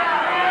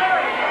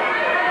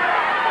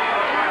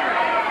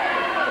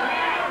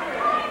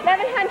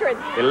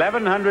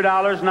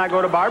 $1,100, and I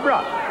go to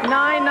Barbara.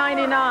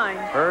 $9.99.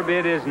 Her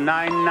bid is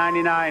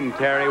 $9.99.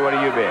 Terry, what do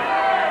you bid?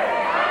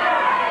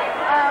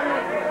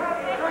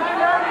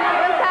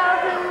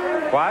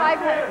 1,500. What?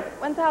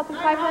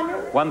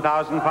 1,500.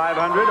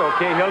 1,500.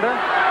 Okay, Hilda?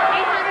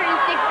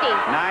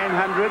 860.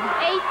 900.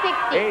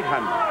 860.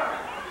 800.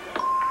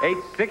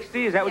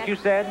 860, is that what you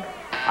said?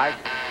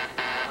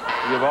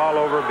 You've all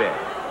overbid.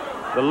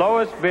 The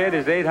lowest bid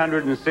is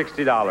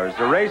 $860.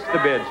 Erase the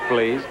bids,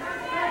 please.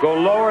 Go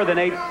lower than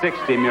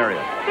 860,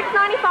 Muriel.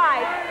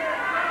 $695.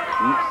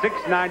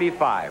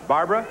 $695.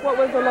 Barbara? What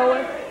was the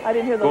lowest? I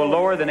didn't hear the Go lowest.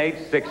 lower than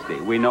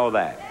 $860. We know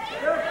that.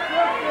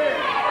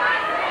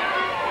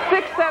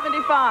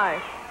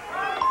 $675.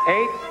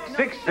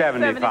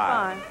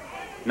 $675.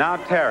 Now,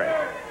 Terry.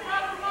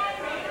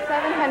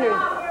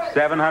 $700.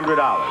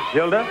 $700.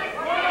 Hilda?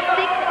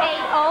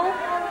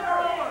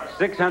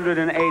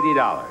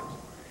 $680.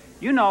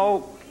 You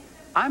know,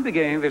 I'm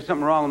beginning to think there's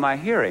something wrong with my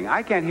hearing.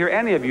 I can't hear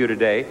any of you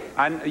today.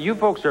 You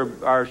folks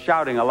are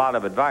shouting a lot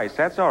of advice.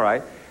 That's all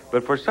right.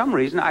 But for some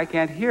reason, I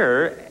can't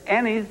hear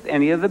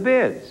any of the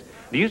bids.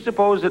 Do you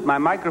suppose that my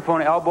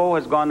microphone elbow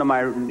has gone to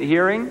my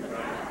hearing?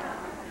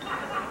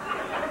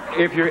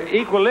 If your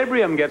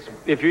equilibrium gets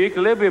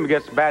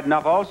bad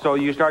enough also,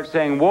 you start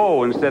saying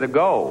whoa instead of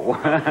go.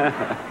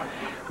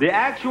 The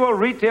actual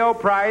retail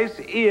price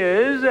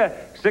is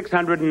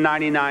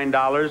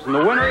 $699, and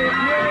the winner is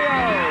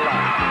Muriel.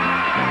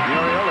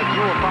 Muriel, if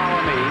you will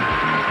follow me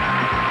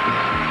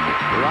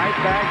right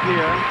back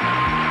here.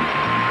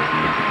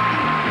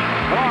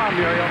 Come on,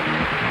 Muriel.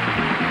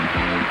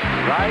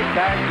 Right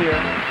back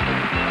here.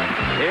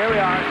 Here we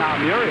are. Now,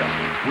 Muriel,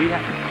 we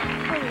have...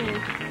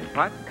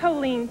 What?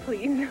 Colleen,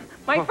 please.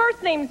 My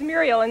first name's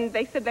Muriel, and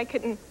they said they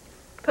couldn't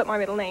put my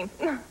middle name.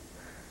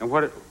 And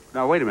what...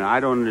 Now, wait a minute. I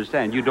don't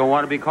understand. You don't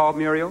want to be called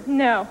Muriel?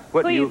 No.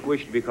 What please. do you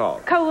wish to be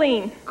called?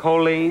 Colleen.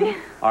 Colleen?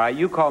 All right,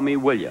 you call me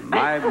William.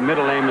 My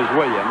middle name is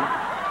William,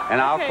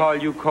 and I'll Okay. call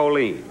you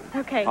Colleen.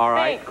 Okay, All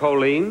right, thanks.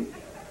 Colleen,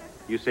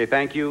 you say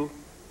thank you.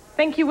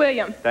 Thank you,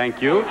 William.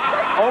 Thank you.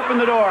 Open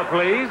the door,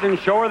 please, and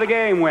show her the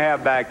game we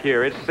have back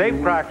here. It's safe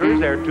crackers.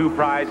 There are 2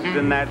 prizes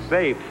in that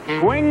safe.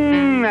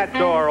 Swing that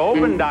door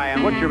open,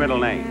 Diane. What's your middle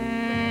name?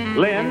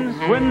 Lynn.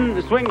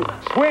 Swing.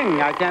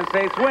 I can't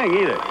say swing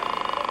either.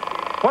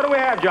 What do we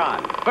have,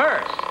 John?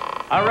 First,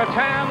 a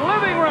rattan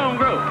living room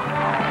group.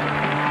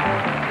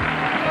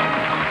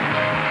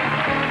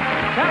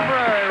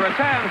 Temporary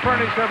rattan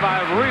furniture by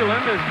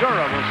Vreeland is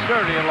durable,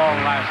 sturdy, and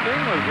long-lasting.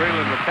 With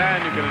Vreeland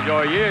rattan, you can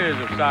enjoy years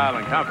of style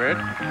and comfort.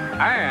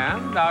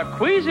 And a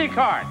Queasy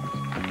cart.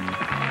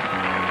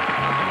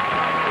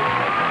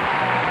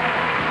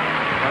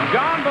 From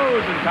John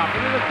Booz and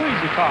Company, the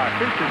Queasy cart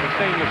features a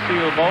stainless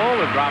steel bowl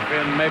with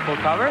drop-in maple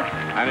cover,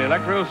 an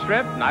electro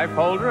strip, knife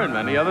holder, and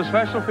many other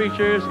special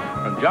features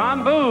from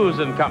John Booz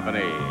and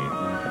Company.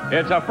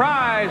 It's a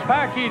prize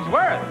package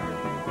worth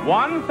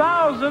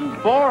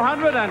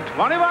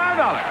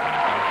 $1,425.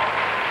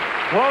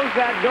 Close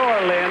that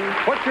door, Lynn.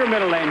 What's your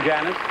middle name,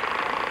 Janice?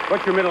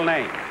 What's your middle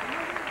name?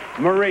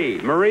 Marie.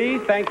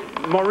 Maureen.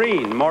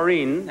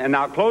 And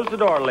now close the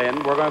door,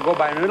 Lynn. We're going to go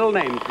by middle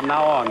names from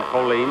now on,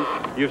 Colleen.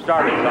 You've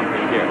started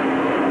something here.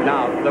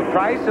 Now, the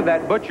price of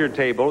that butcher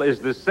table is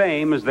the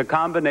same as the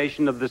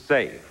combination of the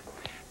safe.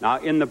 Now,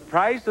 in the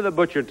price of the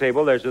butcher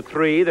table, there's a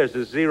 3, there's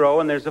a 0,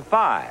 and there's a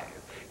 5.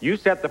 You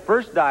set the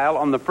first dial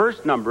on the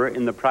first number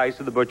in the price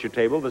of the butcher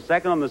table, the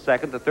second on the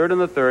second, the third on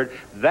the third.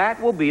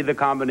 That will be the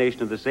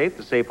combination of the safe.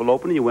 The safe will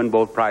open, and you win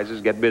both prizes.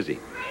 Get busy.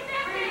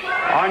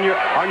 On your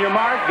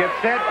mark, get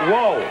set,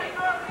 whoa.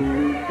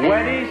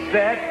 Ready,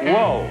 set,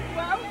 whoa.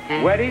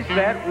 Ready,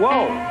 set,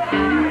 whoa.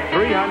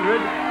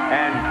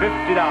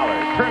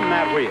 $350. Turn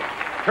that wheel.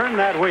 Turn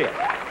that wheel.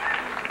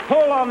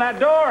 Pull on that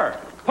door.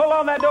 Pull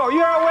on that door.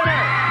 You're a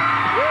winner.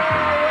 You're a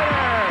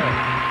winner.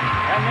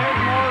 And there's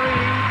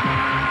Maureen.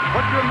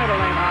 What's your middle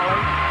name,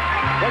 Holly?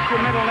 What's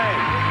your middle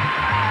name?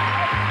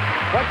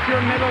 What's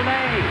your middle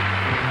name?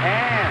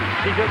 Anne.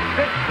 She just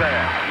sits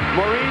there.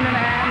 Maureen and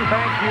Anne,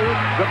 thank you.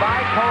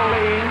 Goodbye,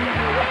 Colleen.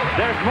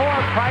 There's more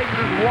Price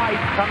is White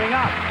coming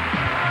up.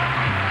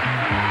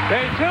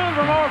 Stay tuned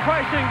for more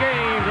question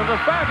games and the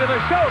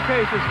fabulous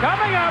showcases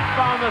coming up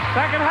on the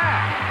second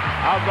half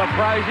of The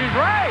Price is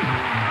Right.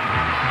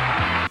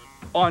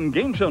 On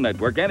Game Show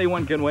Network,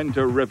 anyone can win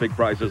terrific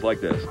prizes like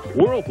this.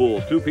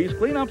 Whirlpool's 2-piece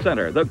cleanup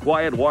center, the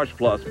Quiet Wash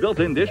Plus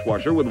built-in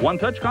dishwasher with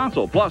one-touch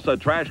console, plus a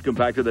trash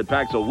compactor that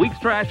packs a week's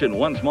trash in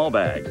one small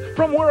bag.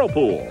 From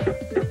Whirlpool.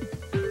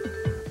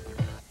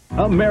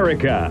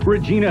 America.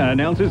 Regina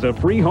announces a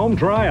free home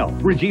trial.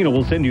 Regina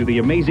will send you the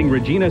amazing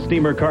Regina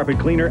Steamer Carpet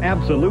Cleaner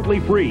absolutely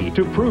free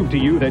to prove to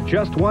you that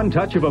just one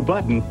touch of a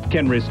button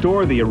can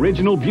restore the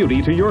original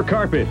beauty to your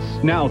carpets.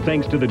 Now,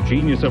 thanks to the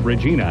genius of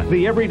Regina,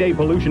 the everyday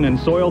pollution and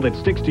soil that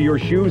sticks to your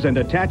shoes and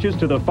attaches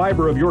to the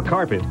fiber of your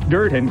carpet,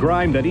 dirt and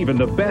grime that even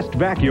the best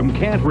vacuum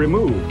can't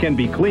remove, can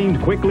be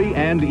cleaned quickly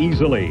and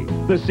easily.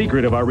 The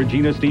secret of our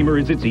Regina Steamer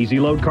is its easy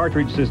load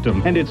cartridge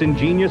system and its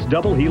ingenious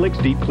double helix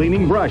deep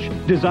cleaning brush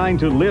designed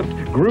to lift,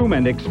 groom,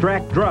 and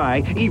extract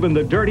dry even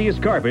the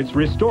dirtiest carpets,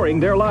 restoring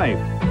their life.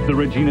 The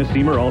Regina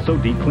Steamer also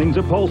deep cleans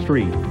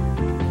upholstery,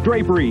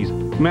 draperies,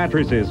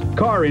 mattresses,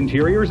 car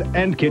interiors,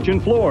 and kitchen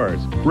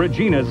floors.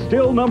 Regina's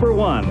still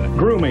 #1.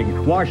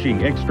 Grooming,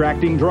 washing,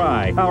 extracting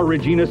dry. Our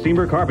Regina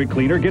Steamer Carpet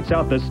Cleaner gets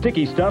out the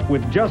sticky stuff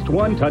with just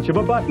one touch of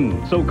a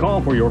button. So call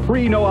for your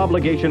free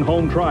no-obligation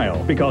home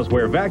trial, because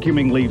where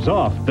vacuuming leaves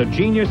off, the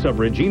genius of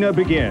Regina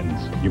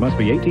begins. You must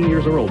be 18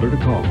 years or older to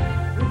call.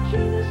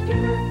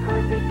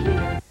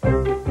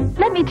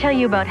 Let me tell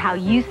you about how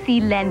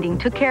UC Lending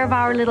took care of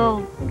our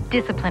little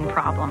discipline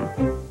problem.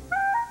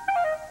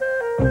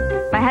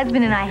 My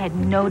husband and I had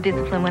no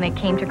discipline when it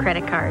came to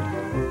credit cards.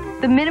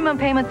 The minimum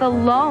payments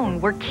alone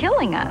were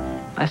killing us.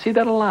 I see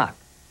that a lot.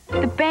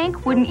 The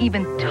bank wouldn't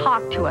even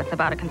talk to us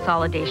about a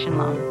consolidation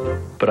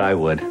loan. But I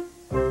would.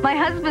 My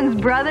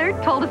husband's brother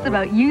told us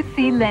about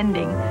UC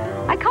Lending.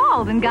 I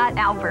called and got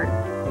Albert.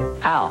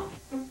 Al,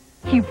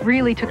 He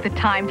really took the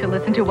time to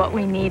listen to what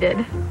we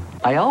needed.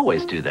 I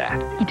always do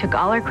that. He took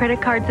all our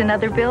credit cards and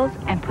other bills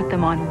and put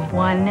them on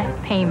one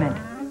payment.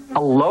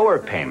 A lower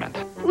payment.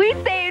 We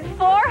saved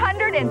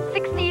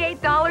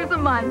 $468 a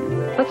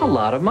month. That's a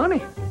lot of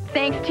money.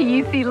 Thanks to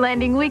UC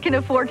Lending, we can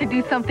afford to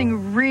do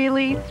something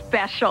really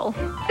special.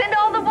 Send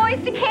all the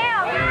boys to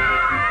camp!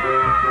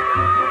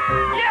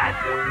 Yes!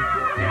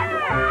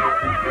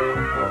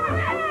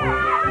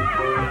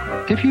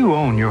 If you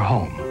own your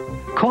home,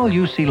 call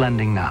UC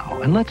Lending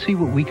now and let's see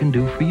what we can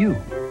do for you.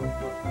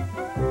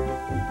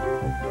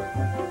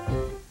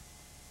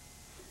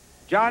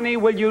 Johnny,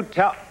 will you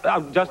tell...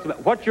 just a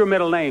minute. What's your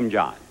middle name,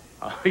 John?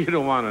 Oh, you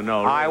don't want to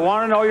know. I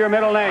want to know your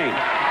middle name.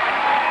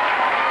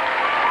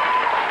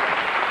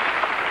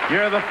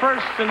 You're the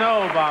first to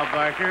know, Bob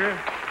Barker.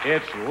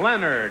 It's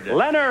Leonard.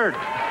 Leonard!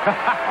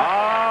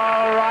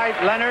 All right,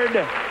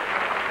 Leonard.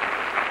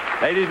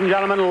 Ladies and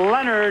gentlemen,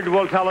 Leonard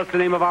will tell us the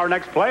name of our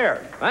next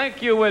player.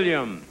 Thank you,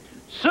 William.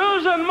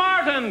 Susan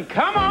Martin,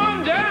 come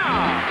on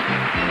down.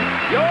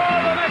 You're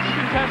the next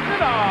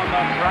contestant on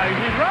The Price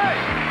is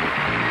Right.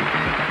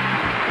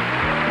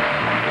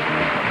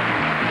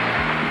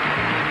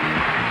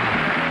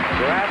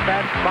 We're at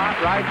that spot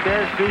right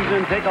there,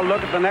 Susan. Take a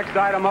look at the next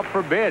item up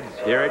for bids.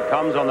 Here it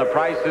comes on the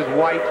Price is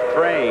White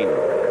train.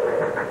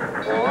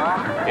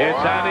 It's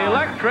an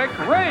electric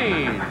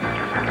range.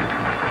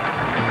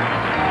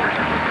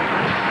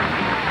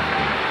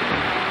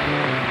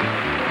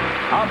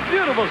 A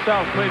beautiful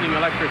self-cleaning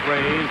electric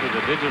range with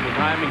a digital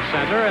timing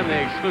center and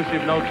the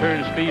exclusive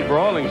no-turn speed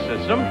broiling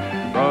system.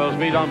 Broils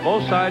meat on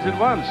both sides at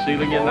once,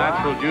 sealing in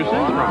natural juices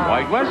from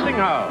White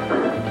Westinghouse.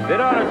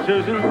 Bid on it,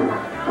 Susan.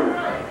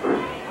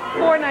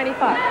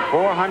 $495.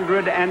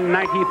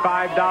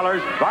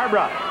 $495.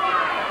 Barbara.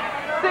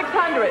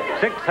 $600.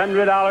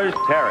 $600.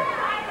 Terry.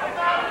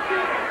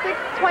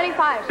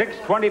 $625.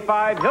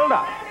 $625.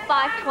 Hilda.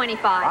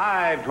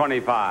 $525.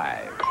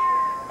 $525.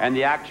 And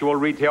the actual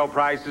retail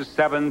price is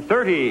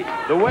 $730.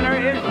 The winner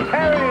is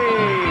Terry.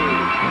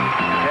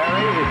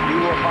 Terry, if you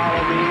will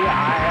follow me,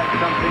 I have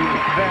something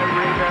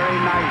very, very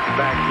nice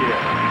back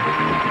here.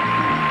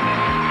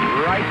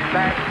 Right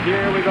back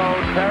here we go,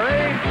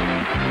 Terry.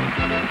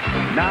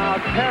 Now,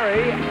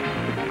 Terry,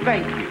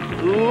 thank you.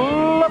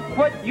 Look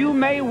what you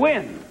may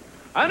win.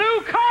 A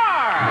new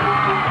car!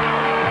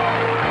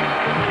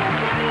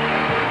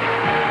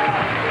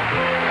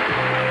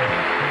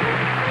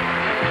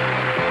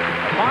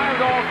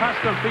 Five-door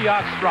custom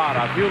Fiat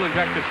Strada,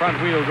 fuel-injected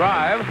front-wheel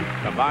drive,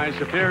 combines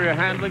superior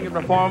handling and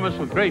performance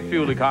with great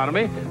fuel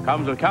economy,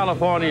 comes with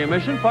California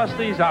emission plus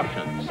these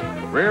options: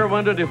 rear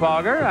window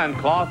defogger and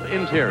cloth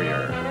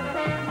interior.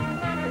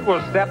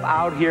 Well, step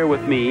out here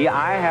with me.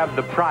 I have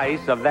the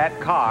price of that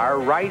car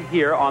right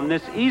here on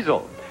this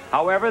easel.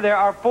 However, there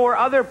are 4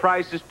 other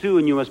prices, too,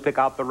 and you must pick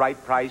out the right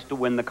price to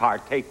win the car.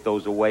 Take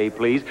those away,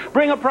 please.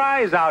 Bring a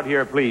prize out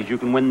here, please. You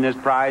can win this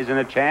prize and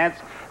a chance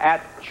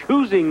at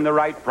choosing the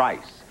right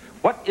price.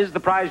 What is the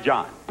prize,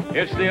 John?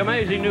 It's the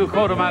amazing new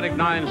Kodomatic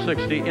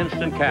 960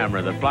 instant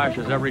camera that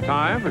flashes every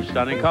time for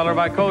stunning color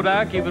by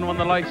Kodak, even when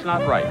the light's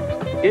not right.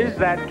 Is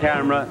that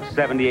camera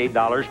 $78,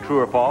 true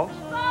or false?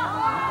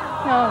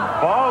 No.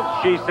 False,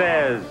 she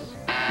says.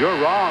 You're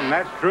wrong.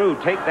 That's true.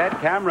 Take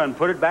that camera and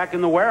put it back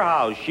in the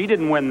warehouse. She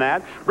didn't win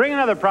that. Bring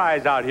another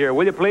prize out here,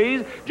 will you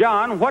please?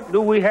 John, what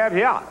do we have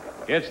here?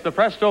 It's the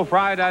Presto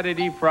Fry Daddy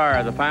Deep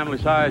Fryer, the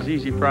family-size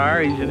easy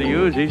fryer, easy to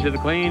use, easy to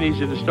clean,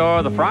 easy to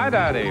store. The Fry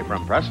Daddy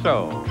from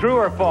Presto. True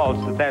or false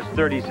that that's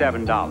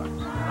 $37?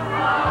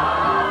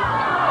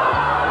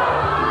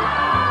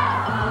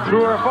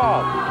 True or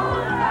false?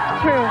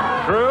 True.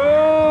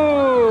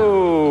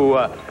 True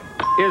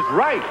is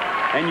right.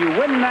 And you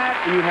win that,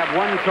 and you have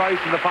one choice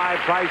of the 5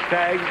 price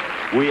tags.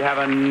 We have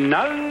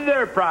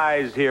another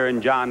prize here,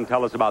 and John,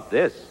 tell us about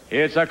this.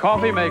 It's a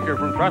coffee maker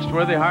from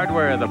Trustworthy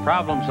Hardware, the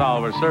problem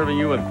solver, serving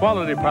you with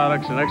quality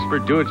products and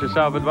expert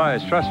do-it-yourself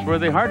advice.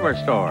 Trustworthy Hardware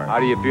Store. How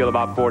do you feel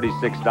about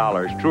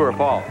 $46? True or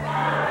false?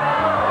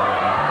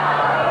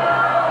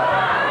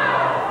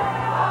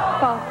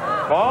 False.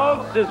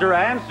 False is her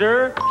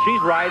answer.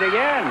 She's right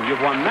again.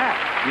 You've won that.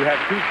 You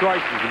have 2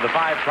 choices of the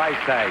 5 price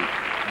tags.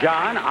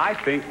 John, I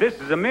think this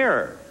is a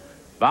mirror.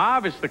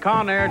 Bob, it's the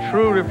Conair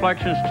True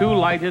Reflections 2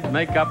 lighted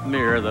makeup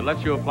mirror that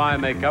lets you apply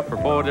makeup for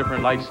 4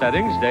 different light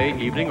settings: day,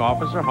 evening,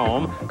 office, or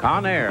home.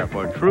 Conair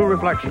for True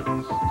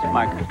Reflections. Is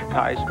my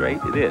tie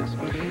straight? It is.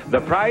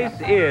 The price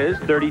is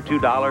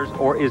 $32,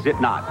 or is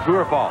it not? True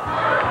or false?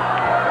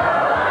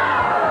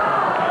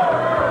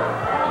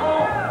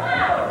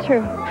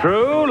 True.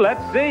 True?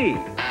 Let's see.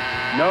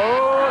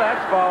 No,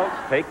 that's false.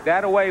 Take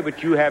that away,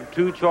 but you have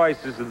 2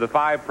 choices of the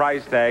 5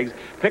 price tags.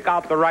 Pick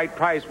out the right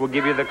price. We'll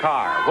give you the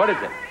car. What is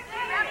it?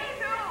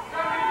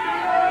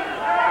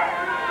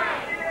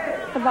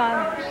 The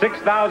bottom.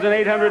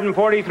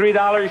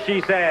 $6,843,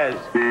 she says.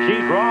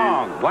 She's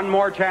wrong. One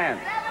more chance.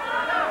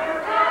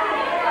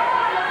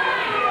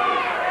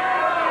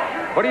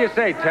 What do you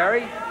say,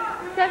 Terry?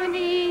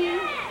 70.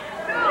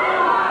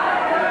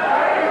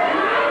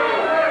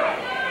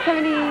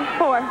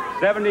 74.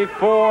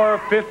 74.15.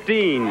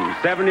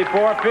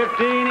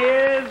 74.15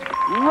 is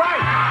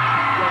right.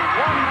 You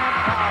won that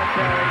car,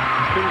 Terry.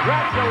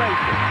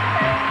 Congratulations.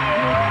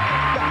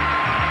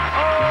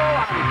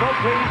 Oh, I'm so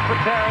pleased for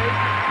Terry.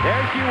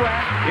 There she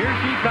went. Here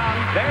she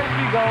comes. There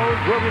she goes.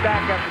 We'll be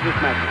back after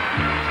this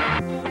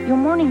message. Your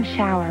morning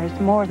shower is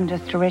more than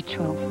just a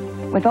ritual.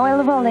 With Oil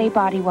of Olay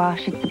Body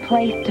Wash, it's a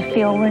place to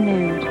feel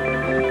renewed.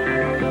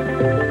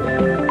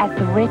 As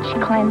the rich,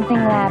 cleansing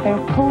lather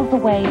pulls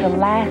away the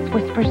last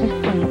whispers of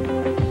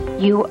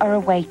sleep, you are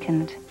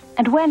awakened.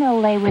 And when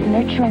Olay with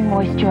nurturing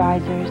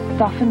moisturizers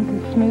softens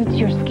and smooths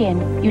your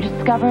skin, you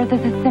discover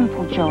there's a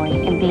simple joy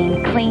in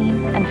being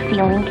clean and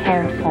feeling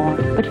cared for.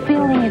 But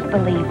feeling is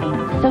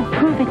believing, so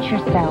prove it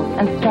yourself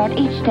and start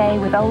each day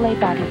with Olay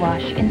Body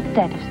Wash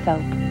instead of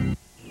soap.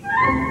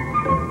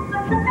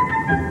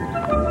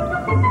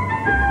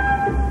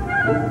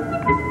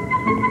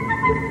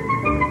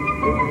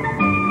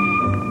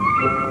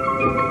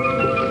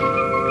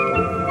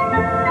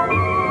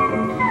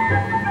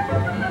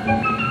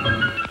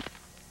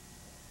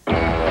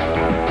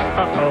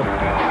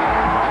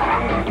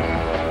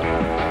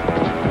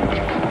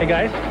 Hey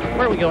guys,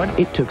 where are we going?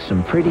 It took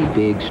some pretty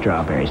big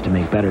strawberries to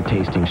make better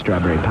tasting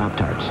strawberry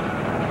Pop-Tarts.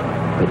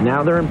 But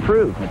now they're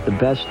improved with the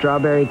best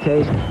strawberry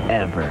taste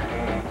ever.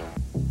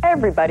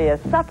 Everybody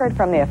has suffered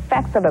from the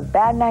effects of a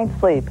bad night's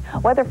sleep,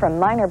 whether from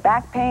minor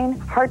back pain,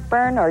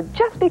 heartburn, or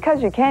just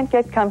because you can't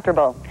get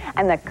comfortable.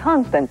 And the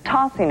constant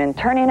tossing and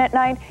turning at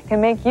night can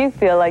make you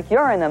feel like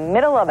you're in the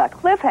middle of a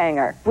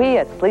cliffhanger. We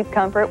at Sleep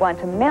Comfort want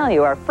to mail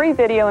you our free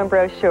video and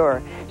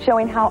brochure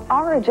showing how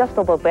our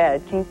adjustable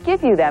bed can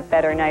give you that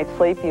better night's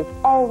sleep you've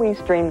always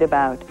dreamed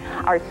about.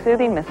 Our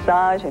soothing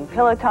massage and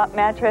pillow top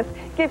mattress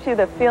gives you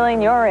the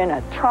feeling you're in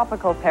a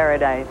tropical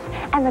paradise.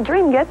 And the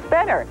dream gets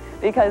better,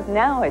 because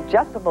now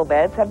adjustable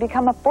beds have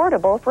become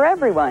affordable for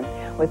everyone.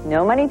 With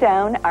no money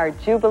down, our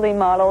Jubilee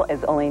model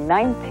is only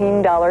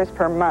 $19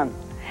 per month.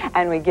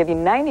 And we give you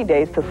 90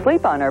 days to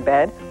sleep on our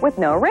bed with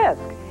no risk.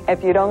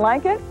 If you don't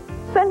like it,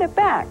 send it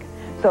back.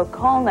 So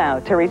call now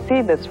to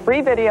receive this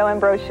free video and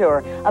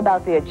brochure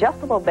about the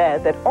adjustable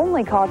bed that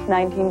only costs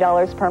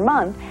 $19 per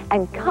month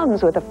and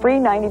comes with a free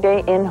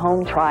 90-day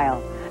in-home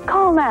trial.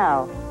 Call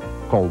now.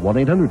 Call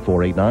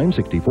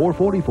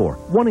 1-800-489-6444.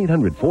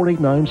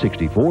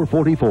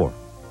 1-800-489-6444.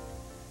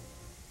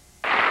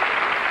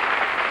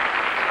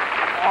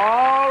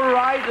 All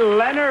right,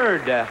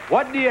 Leonard,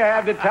 what do you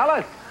have to tell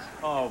us?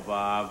 Oh,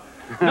 Bob.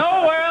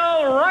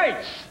 Noel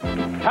Wrights,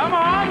 come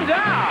on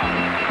down.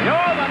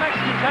 You're the next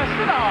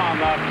contestant on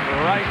The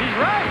Price is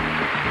Right.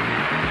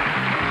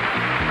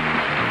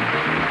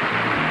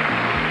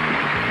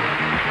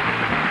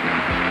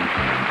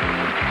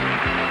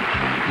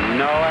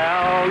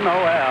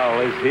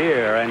 Noel is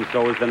here, and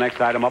so is the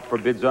next item up for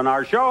bids on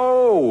our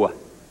show.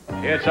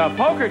 It's a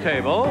poker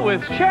table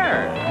with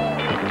chairs.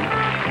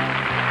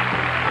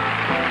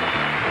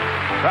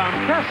 From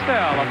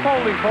Castell, a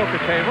folding poker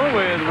table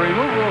with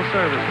removable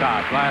service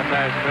top, glass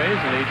ashtrays,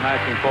 and 8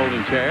 matching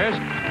folding chairs.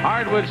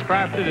 Hardwoods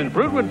crafted in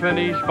fruitwood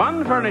finish,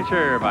 fun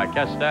furniture by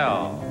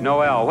Castell.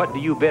 Noel, what do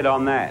you bid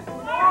on that?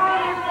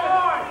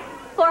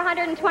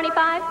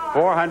 $425.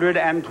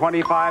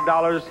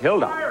 $425,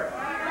 Hilda.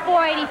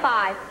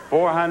 $485.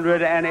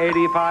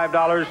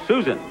 $485,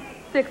 Susan.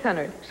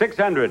 $600.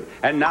 $600.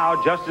 And now,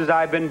 just as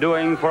I've been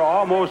doing for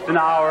almost an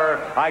hour,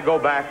 I go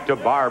back to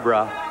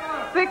Barbara.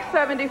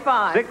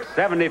 $675.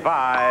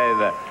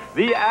 $675.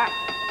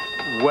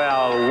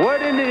 Well,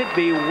 wouldn't it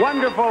be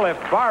wonderful if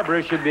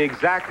Barbara should be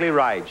exactly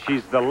right?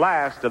 She's the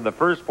last of the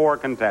first 4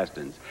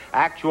 contestants.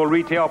 Actual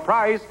retail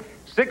price,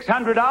 $600.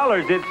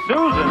 It's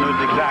Susan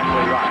who's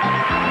exactly right.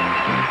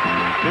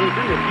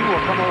 Susan, if you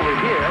will come over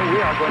here,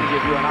 we are going to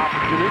give you an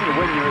opportunity to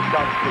win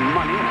yourself some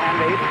money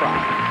and a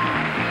prize.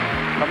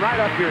 Come right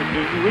up here,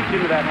 Susan. Reach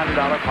into that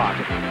 $100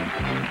 pocket.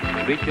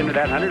 Reach into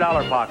that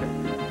 $100 pocket.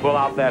 Pull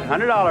out that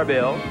 $100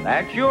 bill.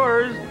 That's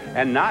yours.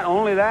 And not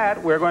only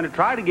that, we're going to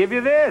try to give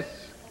you this.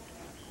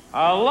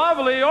 A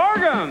lovely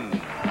organ.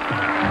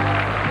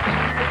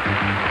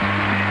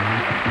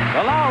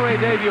 The Lowry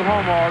debut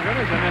home organ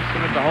is an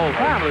instrument the whole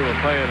family will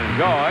play and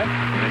enjoy.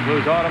 It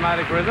includes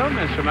automatic rhythm,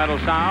 instrumental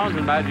sounds,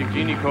 and magic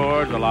genie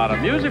chords. A lot of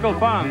musical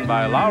fun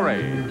by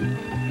Lowry.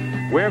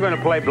 We're going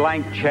to play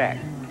blank check.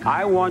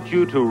 I want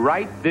you to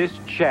write this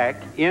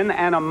check in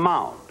an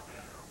amount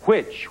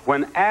which,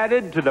 when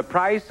added to the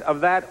price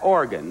of that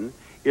organ,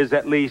 is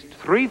at least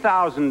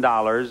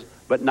 $3,000,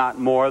 but not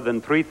more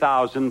than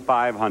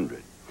 $3,500.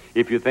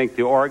 If you think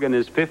the organ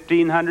is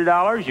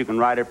 $1,500, you can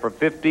write it for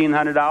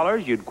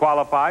 $1,500. You'd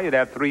qualify. You'd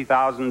have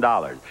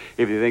 $3,000.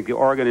 If you think the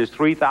organ is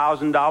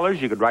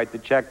 $3,000, you could write the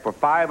check for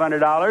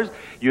 $500.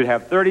 You'd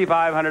have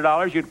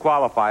 $3,500. You'd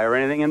qualify, or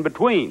anything in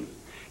between.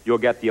 You'll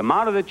get the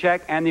amount of the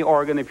check and the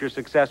organ. If you're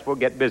successful,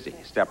 get busy.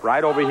 Step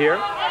right over here.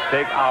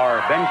 Take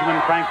our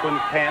Benjamin Franklin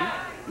pen.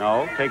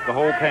 No, take the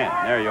whole pen.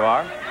 There you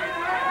are.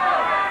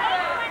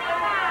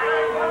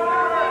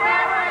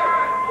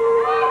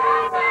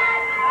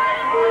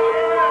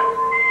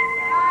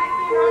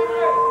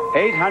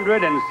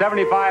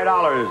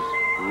 $875.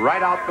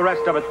 Write out the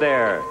rest of it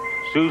there.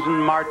 Susan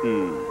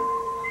Martin.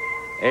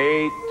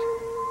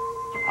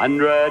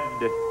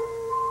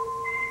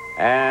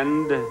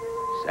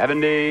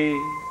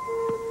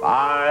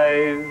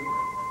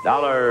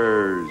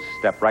 $875.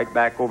 Step right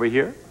back over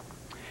here.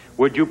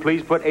 Would you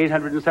please put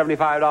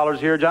 $875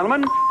 here,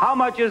 gentlemen? How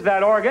much is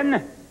that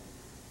organ?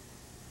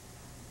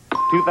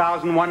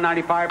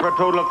 $2,195 for a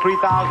total of $3,070,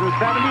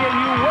 and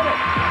you win it.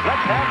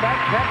 Let's have that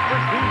check for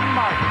Susan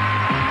Martin.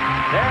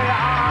 There you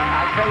are.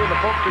 I tell you, the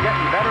folks are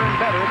getting better and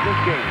better at this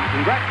game.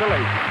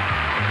 Congratulations.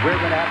 We're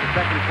going to have the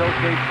second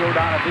showcase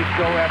showdown at this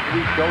show after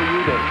we show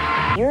you this.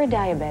 You're a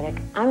diabetic.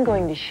 I'm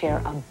going to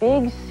share a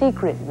big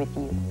secret with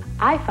you.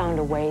 I found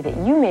a way that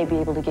you may be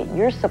able to get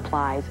your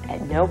supplies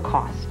at no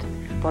cost.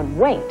 But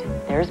wait,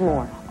 there's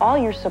more. All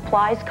your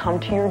supplies come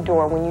to your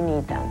door when you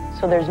need them,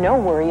 so there's no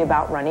worry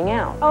about running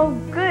out. Oh,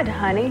 good,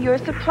 honey. Your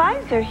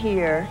supplies are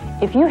here.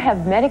 If you have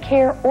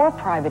Medicare or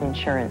private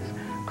insurance,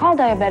 call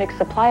Diabetic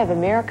Supply of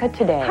America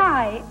today.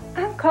 Hi,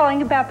 I'm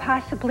calling about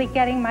possibly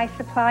getting my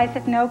supplies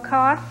at no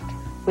cost.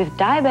 With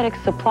Diabetic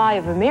Supply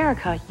of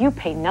America, you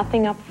pay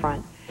nothing up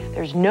front.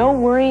 There's no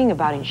worrying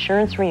about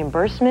insurance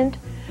reimbursement,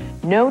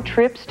 no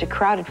trips to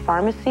crowded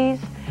pharmacies,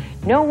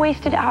 no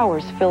wasted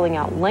hours filling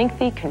out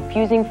lengthy,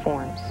 confusing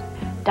forms.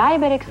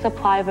 Diabetic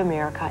Supply of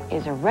America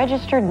is a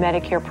registered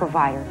Medicare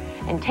provider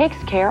and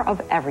takes care of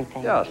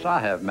everything. Yes, I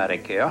have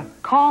Medicare.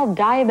 Call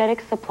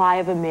Diabetic Supply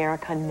of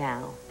America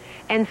now.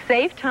 And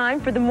save time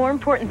for the more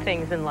important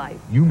things in life.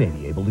 You may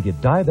be able to get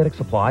diabetic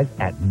supplies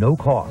at no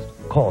cost.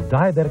 Call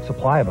Diabetic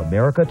Supply of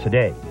America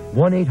today.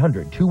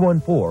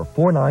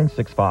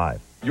 1-800-214-4965.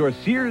 Your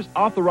Sears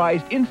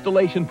authorized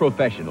installation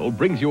professional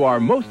brings you our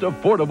most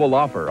affordable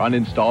offer on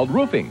installed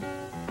roofing,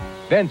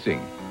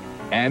 fencing,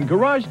 and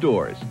garage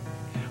doors.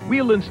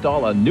 We'll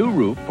install a new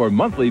roof for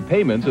monthly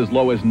payments as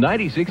low as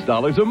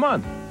 $96 a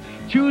month.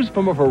 Choose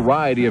from a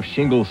variety of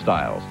shingle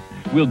styles.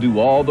 We'll do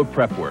all the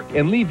prep work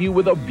and leave you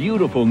with a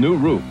beautiful new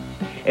roof.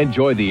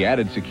 Enjoy the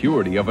added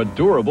security of a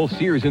durable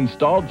Sears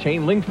installed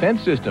chain link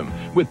fence system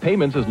with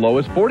payments as low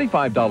as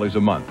 $45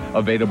 a month,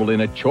 available in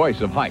a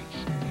choice of heights.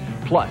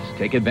 Plus,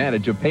 take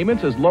advantage of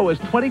payments as low as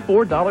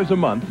 $24 a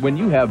month when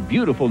you have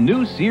beautiful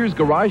new Sears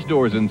garage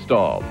doors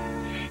installed.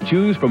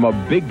 Choose from a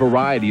big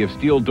variety of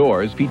steel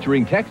doors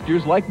featuring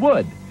textures like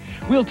wood.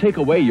 We'll take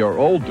away your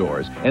old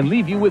doors and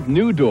leave you with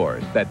new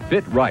doors that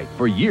fit right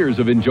for years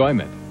of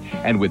enjoyment.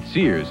 And with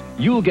Sears,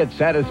 you'll get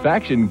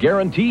satisfaction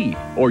guaranteed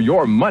or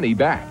your money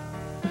back.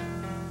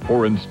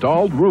 For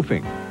installed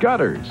roofing,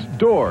 gutters,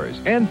 doors,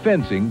 and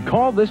fencing,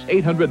 call this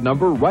 800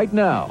 number right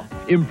now.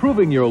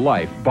 Improving your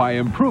life by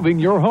improving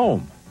your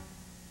home.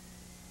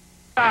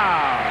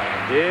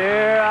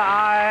 Here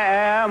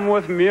I am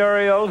with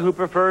Muriel, who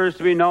prefers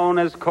to be known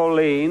as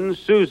Colleen.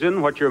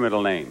 Susan, what's your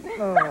middle name?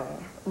 Oh,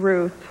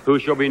 Ruth. Who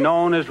shall be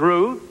known as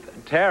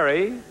Ruth.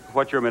 Terry,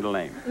 what's your middle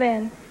name?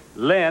 Lynn.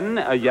 Lynn,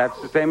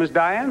 that's the same as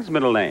Diane's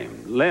middle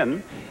name,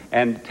 Lynn.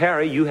 And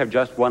Terry, you have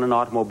just won an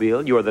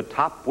automobile. You are the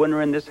top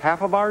winner in this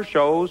half of our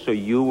show, so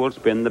you will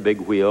spin the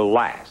big wheel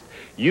last.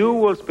 You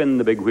will spin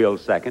the big wheel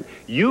second.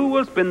 You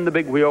will spin the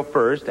big wheel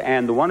first,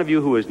 and the one of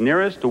you who is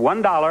nearest to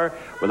 $1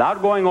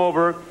 without going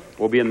over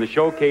will be in the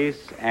showcase,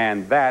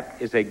 and that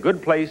is a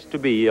good place to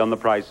be on The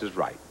Price is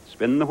Right.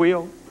 Spin the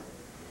wheel.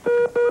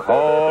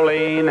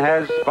 Colleen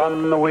has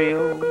spun the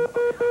wheel.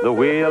 The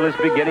wheel is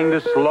beginning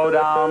to slow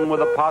down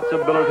with a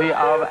possibility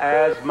of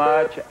as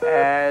much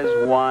as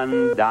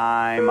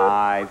 $1,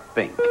 I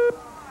think.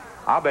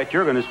 I'll bet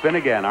you're going to spin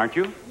again, aren't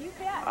you? You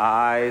bet.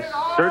 I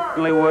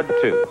certainly would,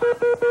 too.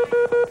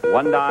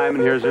 $1, and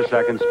here's her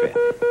second spin.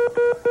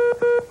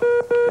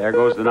 There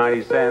goes the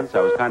 90 cents.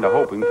 I was kind of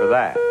hoping for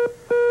that.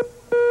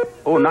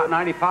 Oh, not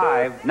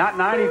 95. Not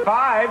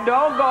 95.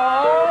 Don't go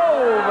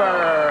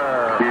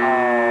over.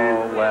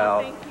 Oh,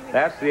 well.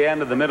 That's the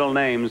end of the middle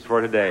names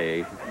for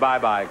today.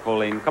 Bye-bye,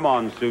 Colleen. Come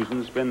on,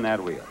 Susan, spin that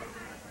wheel.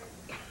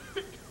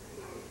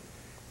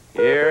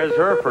 Here's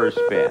her first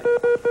spin.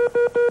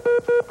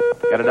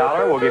 Get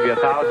 $1, we'll give you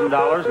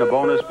 $1,000 and a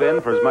bonus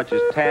spin for as much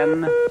as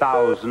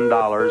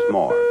 $10,000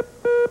 more.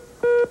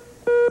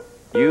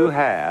 You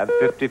have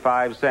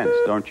 55 cents,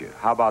 don't you?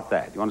 How about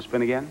that? You want to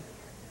spin again?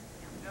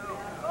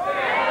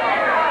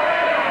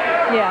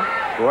 Yeah.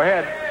 Go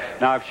ahead.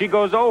 Now, if she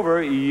goes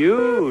over,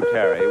 you,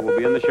 Terry, will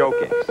be in the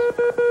showcase.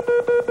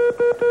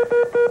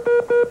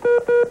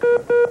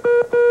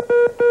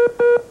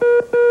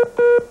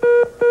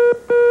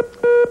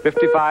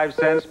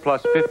 $55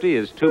 plus 50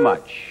 is too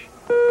much.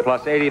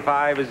 Plus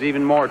 85 is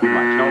even more too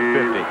much. No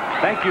 50.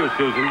 Thank you,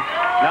 Susan.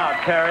 Now,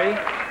 Terry,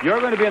 you're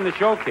going to be in the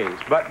showcase.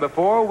 But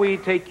before we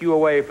take you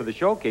away for the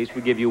showcase,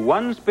 we give you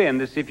one spin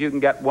to see if you can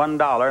get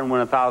 $1 and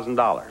win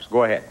 $1,000.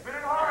 Go ahead.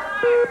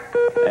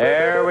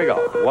 There we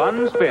go.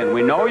 One spin.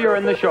 We know you're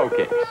in the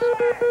showcase.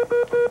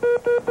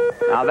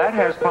 Now, that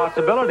has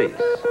possibilities.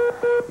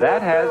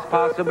 That has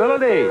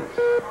possibilities.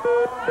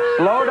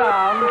 Slow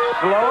down a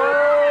little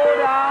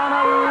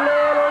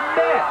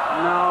bit.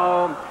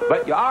 No,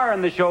 but you are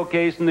in the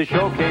showcase, and the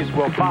showcase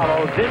will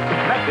follow this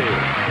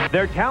message.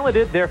 They're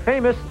talented, they're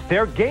famous,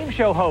 they're game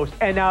show hosts,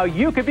 and now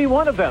you could be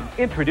one of them.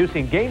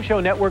 Introducing Game Show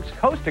Network's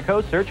Coast to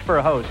Coast Search for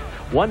a Host.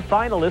 One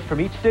finalist from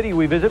each city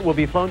we visit will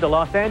be flown to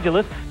Los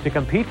Angeles to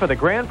compete for the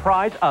grand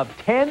prize of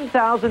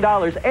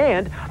 $10,000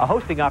 and a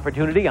hosting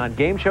opportunity on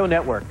Game Show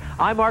Network.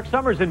 I'm Mark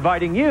Summers,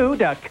 inviting you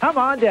to come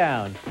on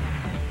down.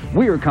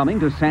 We're coming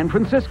to San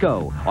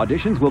Francisco.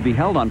 Auditions will be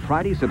held on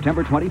Friday,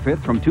 September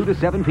 25th from 2 to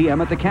 7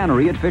 p.m. at the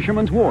Cannery at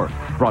Fisherman's Wharf.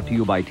 Brought to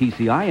you by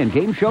TCI and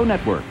Game Show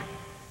Network.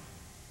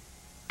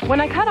 When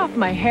I cut off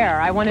my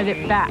hair, I wanted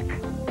it back.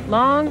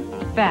 Long,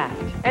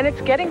 fast. And it's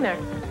getting there.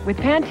 With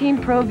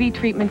Pantene Pro V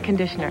Treatment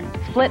Conditioner.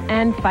 Split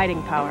and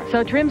fighting power.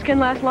 So trims can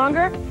last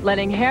longer,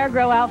 letting hair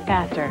grow out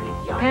faster.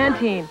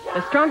 Pantene,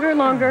 the stronger,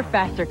 longer,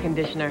 faster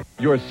conditioner.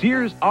 Your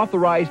Sears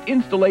authorized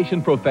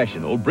installation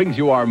professional brings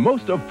you our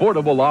most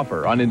affordable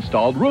offer on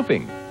installed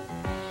roofing,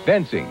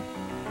 fencing,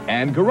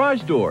 and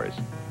garage doors.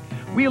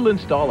 We'll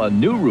install a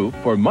new roof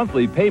for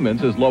monthly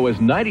payments as low as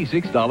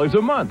 $96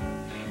 a month.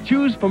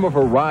 Choose from a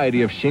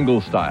variety of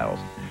shingle styles.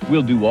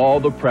 We'll do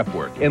all the prep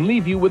work and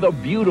leave you with a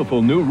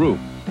beautiful new roof.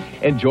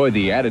 Enjoy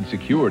the added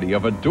security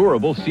of a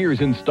durable Sears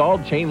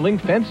installed chain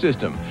link fence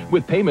system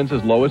with payments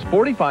as low as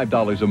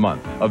 $45 a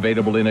month,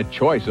 available in a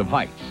choice of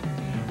heights.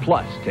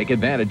 Plus, take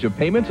advantage of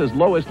payments as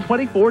low as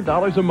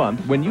 $24 a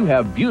month when you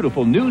have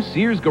beautiful new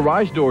Sears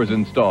garage doors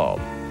installed.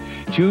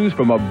 Choose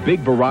from a big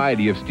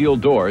variety of steel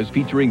doors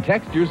featuring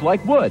textures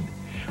like wood.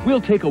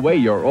 We'll take away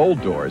your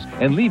old doors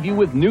and leave you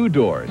with new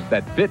doors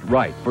that fit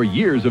right for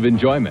years of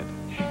enjoyment.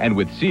 And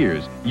with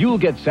Sears, you'll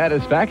get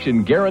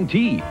satisfaction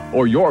guarantee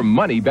or your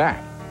money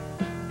back.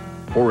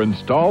 For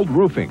installed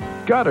roofing,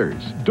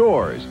 gutters,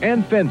 doors,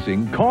 and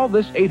fencing, call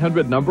this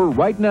 800 number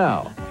right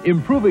now.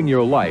 Improving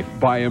your life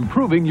by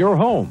improving your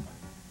home.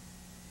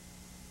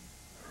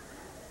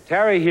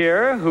 Terry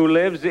here, who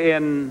lives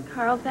in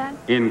Carlsbad?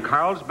 In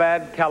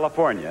Carlsbad,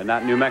 California,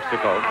 not New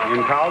Mexico.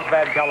 In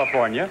Carlsbad,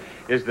 California,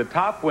 is the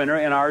top winner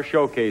in our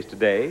showcase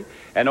today.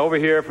 And over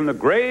here from the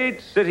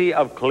great city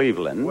of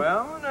Cleveland.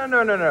 Well, no.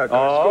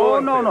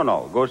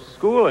 No. Goes to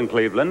school in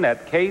Cleveland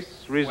at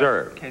Case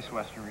Reserve. Case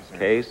Western Reserve.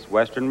 Case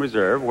Western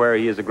Reserve, where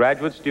he is a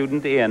graduate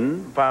student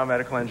in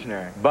biomedical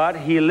engineering. But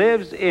he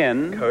lives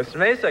in Costa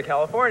Mesa,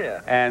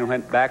 California. And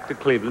went back to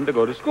Cleveland to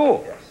go to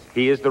school. Yes.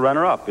 He is the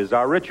runner-up, is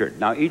our Richard.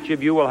 Now, each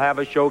of you will have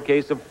a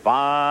showcase of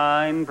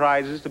fine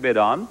prizes to bid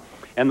on.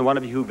 And the one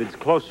of you who bids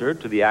closer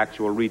to the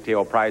actual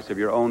retail price of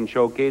your own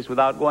showcase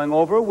without going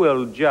over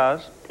will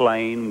just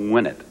plain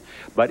win it.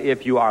 But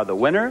if you are the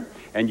winner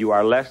and you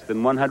are less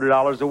than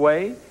 $100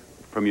 away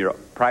from your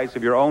price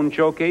of your own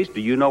showcase, do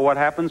you know what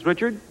happens,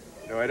 Richard?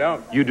 No, I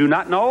don't. You do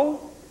not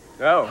know?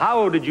 No.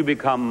 How did you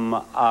become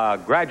a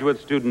graduate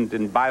student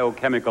in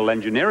biochemical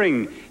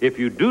engineering if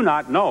you do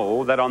not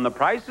know that on The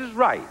Price is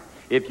Right,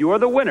 if you are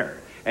the winner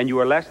and you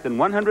are less than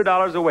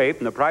 $100 away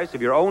from the price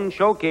of your own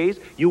showcase,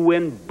 you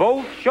win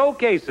both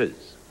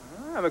showcases?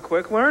 I'm a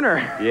quick learner.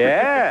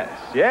 Yes.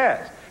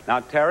 Now,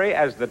 Terry,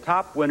 as the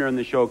top winner in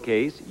the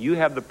showcase, you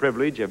have the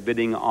privilege of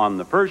bidding on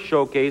the first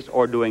showcase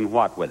or doing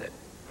what with it?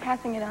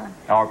 Passing it on.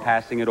 Or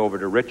passing it over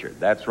to Richard.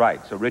 That's right.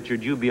 So,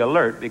 Richard, you be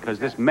alert because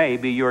this may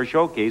be your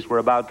showcase we're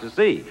about to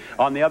see.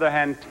 On the other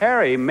hand,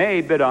 Terry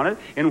may bid on it,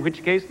 in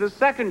which case the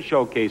second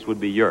showcase would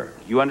be yours.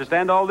 You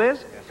understand all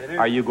this? Yes, I do.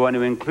 Are you going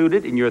to include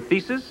it in your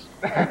thesis?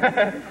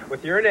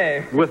 With your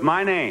name. With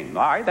my name.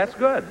 All right, that's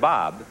good.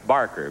 Bob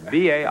Barker,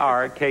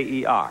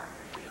 B-A-R-K-E-R.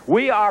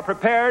 We are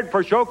prepared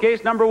for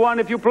showcase number one,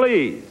 if you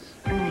please.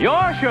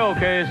 Your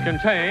showcase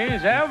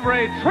contains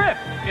every trip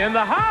in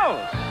the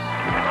house.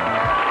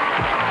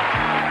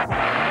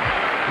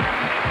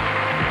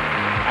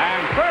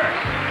 And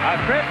first, a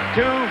trip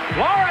to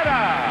Florida.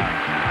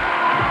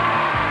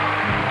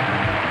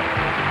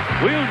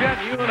 We'll get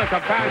you and a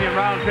companion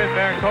round-trip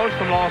air coach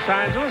from Los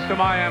Angeles to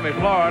Miami,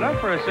 Florida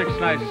for a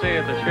 6-night stay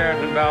at the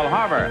Sheraton Belle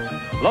Harbor.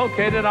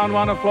 Located on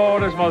one of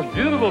Florida's most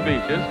beautiful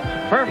beaches,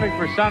 perfect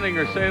for sunning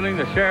or sailing,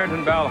 the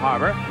Sheraton Belle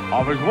Harbor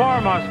offers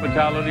warm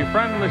hospitality,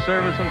 friendly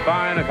service, and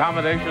fine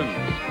accommodations.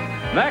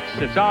 Next,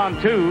 it's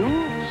on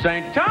to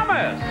St.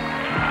 Thomas.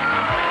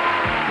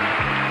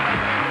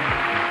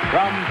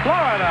 From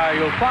Florida,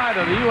 you'll fly to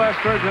the U.S.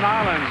 Virgin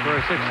Islands for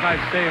a 6-night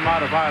stay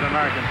modified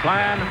American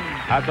plan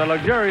at the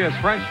luxurious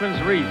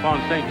Frenchman's Reef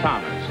on St.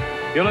 Thomas.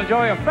 You'll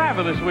enjoy a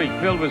fabulous week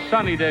filled with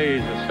sunny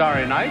days and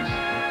starry nights.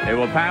 They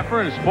will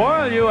pamper and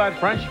spoil you at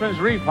Frenchman's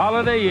Reef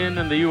Holiday Inn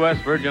in the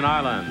U.S. Virgin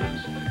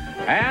Islands.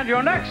 And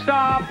your next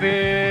stop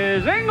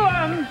is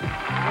England.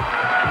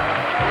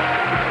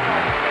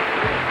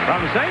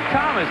 From St.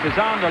 Thomas, it's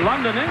on to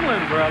London,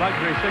 England for a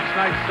luxury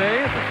 6-night stay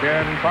at the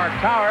Sheraton Park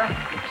Tower.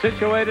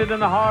 Situated in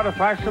the heart of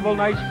fashionable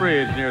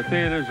Knightsbridge near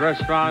theaters,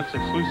 restaurants,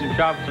 exclusive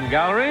shops, and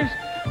galleries,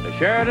 the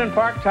Sheraton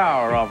Park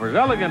Tower offers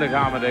elegant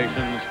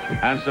accommodations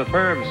and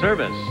superb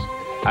service.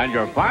 And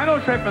your final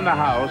trip in the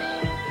house,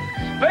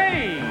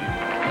 Spain.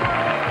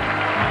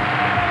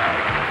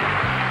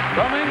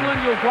 From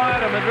England, you'll fly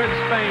to Madrid,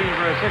 Spain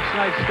for a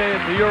 6-night stay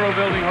at the Euro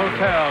Building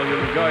Hotel.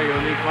 You'll enjoy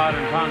a unique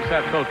modern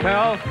concept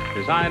hotel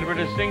designed for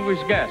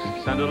distinguished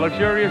guests and a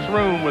luxurious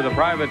room with a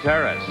private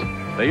terrace.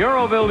 The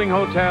Euro Building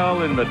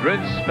Hotel in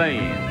Madrid,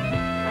 Spain.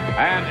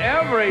 And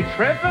every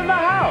trip in the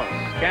house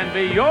can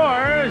be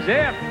yours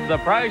if the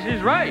price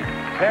is right.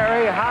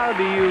 Terry, how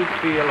do you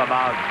feel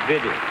about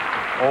bidding?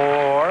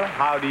 Or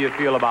how do you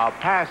feel about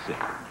passing?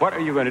 What are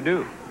you going to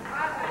do?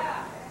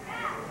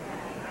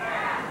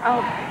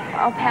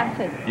 I'll pass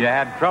it. You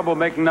had trouble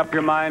making up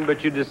your mind,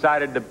 but you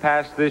decided to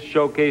pass this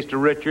showcase to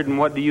Richard, and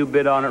what do you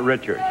bid on it,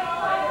 Richard?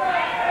 I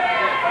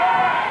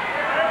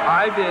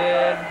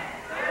bid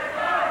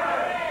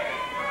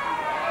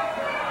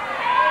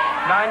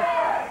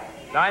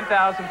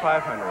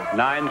 $9,500.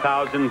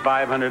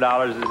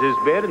 $9,500 is his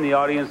bid, and the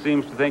audience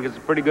seems to think it's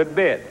a pretty good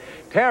bid.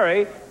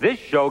 Terry, this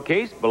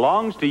showcase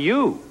belongs to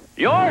you.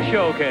 Your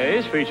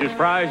showcase features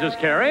prizes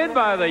carried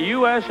by the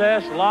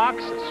USS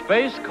Locks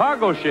Space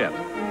Cargo Ship,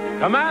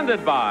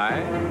 commanded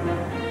by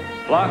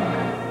Pluck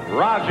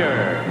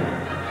Roger.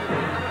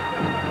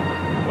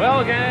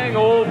 Well, gang,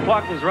 old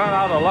Pluck has run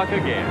out of luck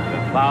again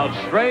and plowed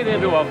straight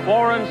into a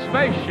foreign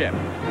spaceship,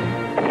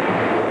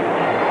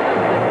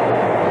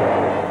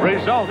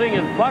 resulting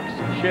in Pluck's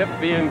ship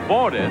being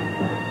boarded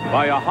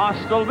by a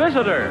hostile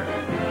visitor,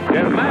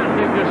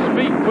 demanding to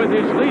speak with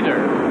his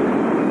leader.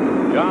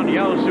 John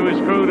yells to his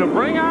crew to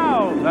bring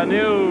out a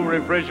new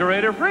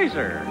refrigerator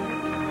freezer.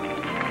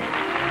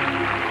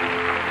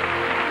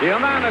 The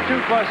Amana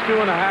 2 plus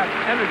 2.5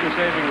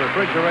 energy-saving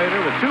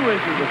refrigerator with 2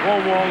 inches of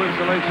foam wall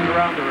insulation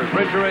around the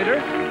refrigerator,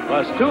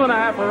 plus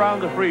 2.5 around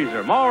the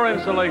freezer. More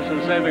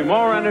insulation, saving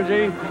more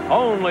energy,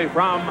 only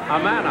from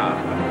Amana.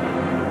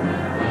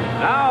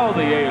 Now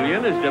the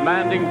alien is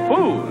demanding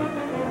food,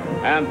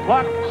 and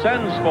Pluck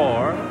sends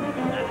for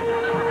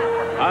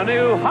a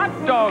new hot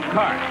dog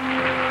cart.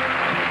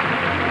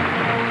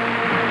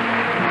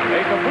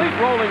 A complete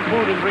rolling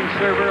food and drink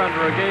server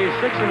under a gay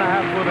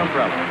 6.5-foot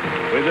umbrella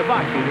with a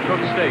hibachi to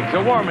cook steaks,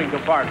 a warming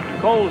compartment,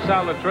 cold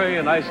salad tray,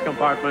 and ice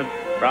compartment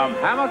from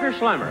Hammacher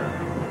Schlemmer.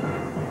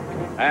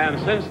 And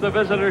since the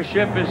visitor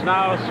ship is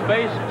now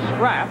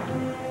space-strapped,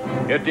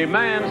 it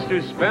demands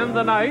to spend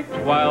the night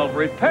while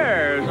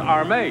repairs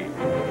are made.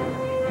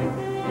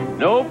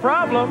 No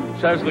problem,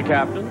 says the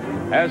captain,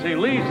 as he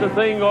leads the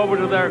thing over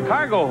to their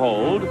cargo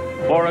hold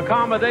for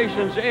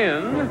accommodations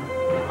in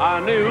a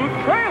new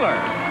trailer.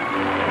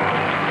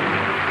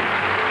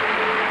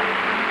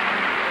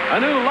 A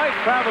new light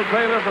travel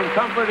trailer from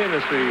Comfort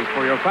Industries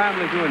for your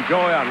family to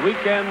enjoy on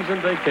weekends and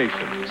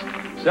vacations.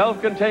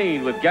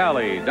 Self-contained with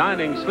galley,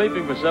 dining,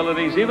 sleeping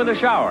facilities, even a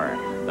shower.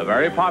 The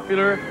very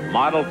popular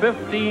Model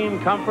 15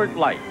 Comfort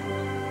Light.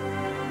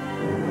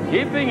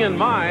 Keeping in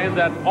mind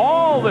that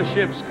all the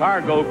ship's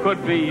cargo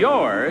could be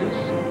yours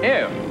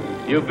if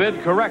you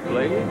bid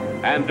correctly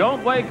and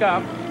don't wake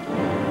up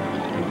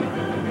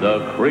the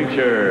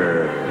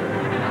creature.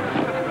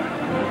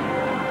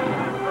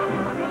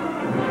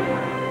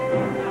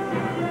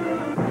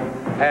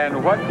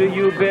 And what do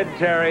you bid,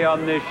 Terry,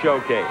 on this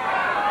showcase?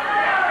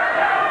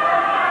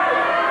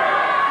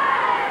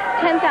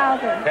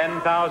 $10,000.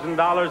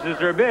 $10,000 is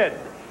her bid.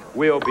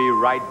 We'll be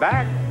right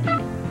back.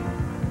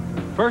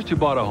 First you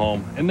bought a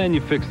home, and then you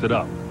fixed it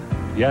up.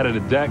 You added a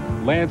deck,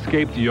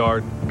 landscaped the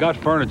yard, got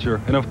furniture,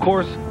 and of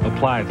course,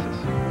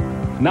 appliances.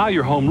 Now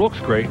your home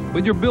looks great,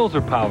 but your bills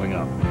are piling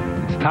up.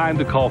 It's time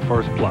to call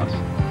First Plus.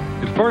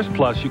 At First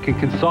Plus, you can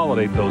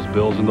consolidate those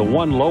bills into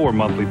one lower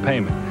monthly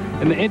payment,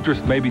 and the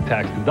interest may be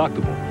tax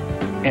deductible.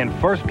 And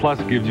First Plus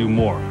gives you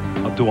more,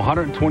 up to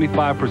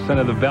 125%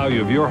 of the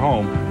value of your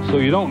home, so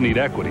you don't need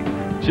equity.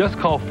 Just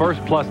call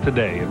First Plus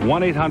today at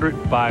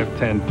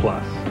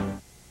 1-800-510-PLUS.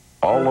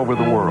 All over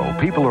the world,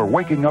 people are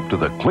waking up to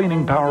the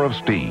cleaning power of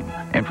steam.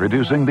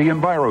 Introducing the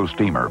Enviro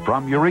Steamer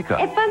from Eureka.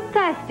 È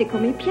fantastico,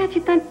 mi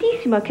piace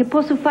tantissimo che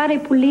posso fare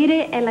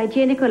pulire e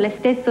l'igienico allo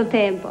stesso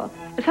tempo.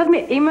 Es hat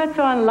mir immer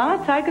so eine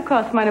lange Zeit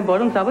gekostet, meine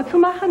Wohnung sauber zu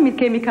machen mit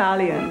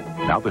Chemikalien.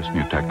 Now this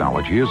new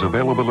technology is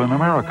available in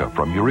America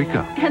from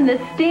Eureka. And the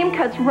steam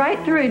cuts right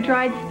through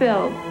dried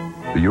spills.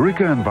 The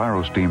Eureka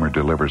Enviro Steamer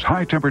delivers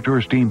high-temperature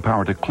steam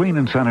power to clean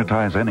and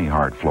sanitize any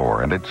hard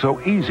floor, and it's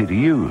so easy to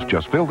use.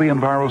 Just fill the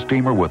Enviro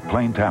Steamer with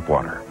plain tap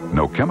water.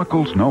 No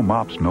chemicals, no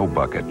mops, no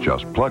bucket.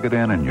 Just plug it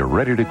in and you're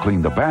ready to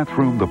clean the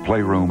bathroom, the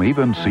playroom,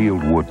 even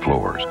sealed wood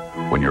floors.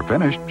 When you're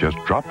finished, just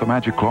drop the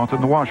magic cloth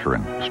in the washer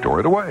and store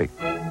it away.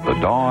 The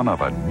dawn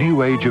of a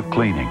new age of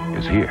cleaning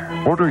is here.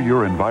 Order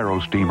your Enviro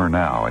Steamer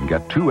now and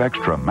get 2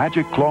 extra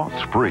magic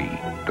cloths free.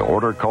 To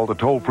order, call the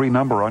toll-free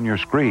number on your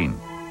screen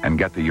and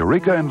get the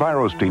Eureka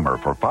Enviro Steamer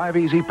for 5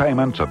 easy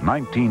payments of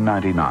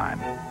 $19.99.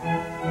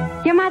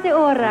 Chiamate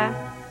ora.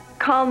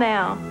 Call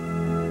now.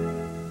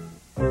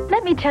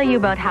 Let me tell you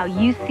about how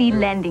UC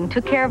Lending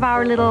took care of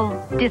our little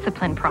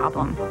discipline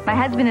problem. My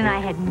husband and I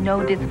had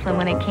no discipline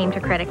when it came to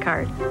credit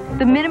cards.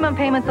 The minimum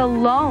payments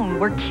alone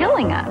were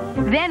killing us.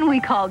 Then we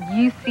called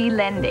UC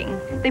Lending.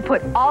 They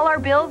put all our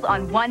bills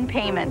on one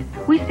payment.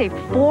 We saved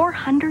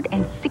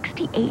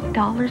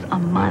 $468 a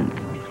month.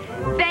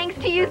 Thanks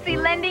to UC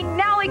Lending,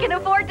 now we can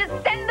afford to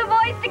send the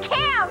boys to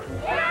camp.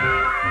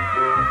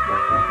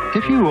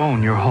 If you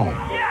own your home,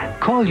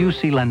 call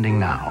UC Lending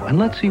now and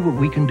let's see what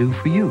we can do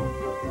for you.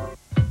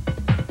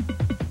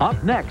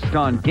 Up next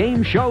on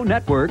Game Show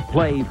Network,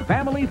 play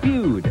Family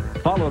Feud,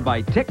 followed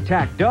by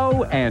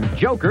Tic-Tac-Doe and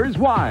Joker's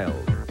Wild.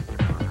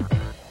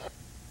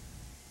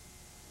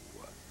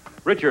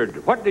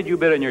 Richard, what did you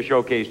bid on your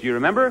showcase? Do you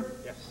remember?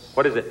 Yes.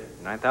 What is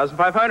it?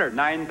 $9,500.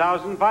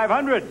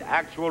 $9,500.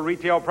 Actual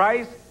retail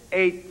price,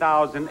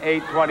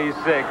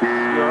 $8,826.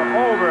 You're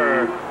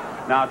over.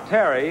 Now,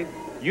 Terry,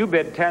 you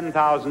bid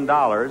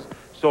 $10,000.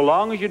 So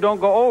long as you don't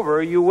go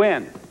over, you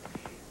win.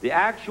 The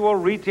actual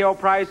retail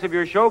price of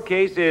your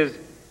showcase is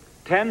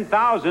 $10,115.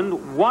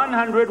 You win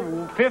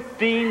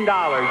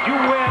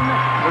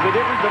with a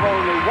difference of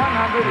only $115.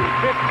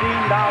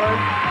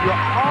 You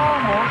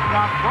almost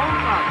got both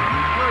of them.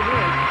 You sure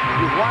did.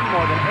 You've won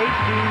more than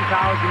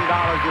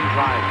 $18,000 in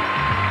prizes.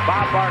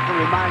 Bob Barker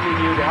reminding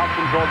you to help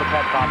control the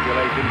pet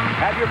population.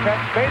 Have your pets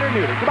spayed or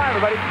neutered. Goodbye,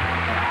 everybody.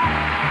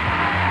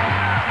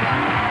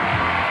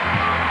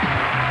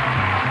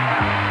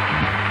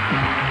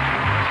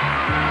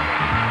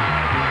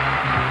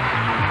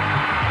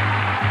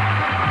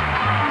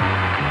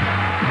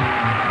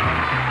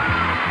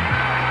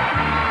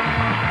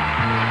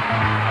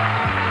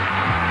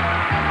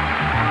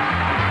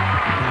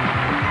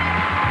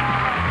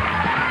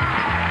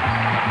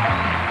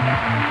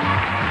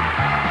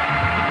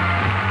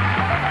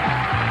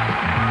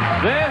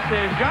 This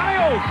is Johnny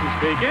Olson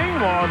speaking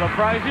for The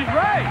Price is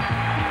Right.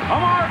 A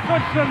Mark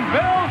Goodson,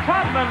 Bill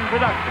Todman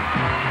production.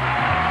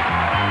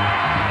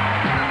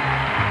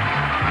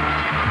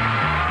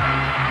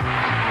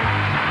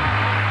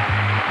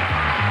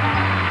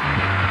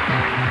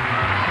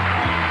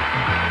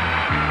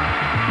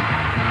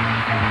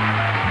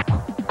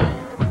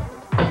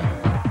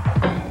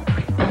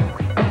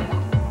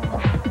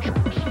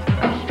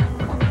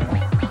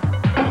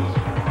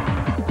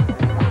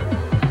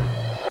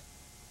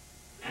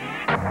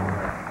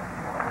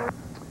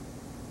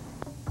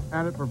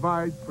 And it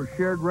provides for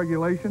shared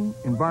regulation,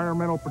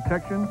 environmental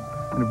protection,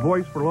 and a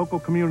voice for local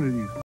communities.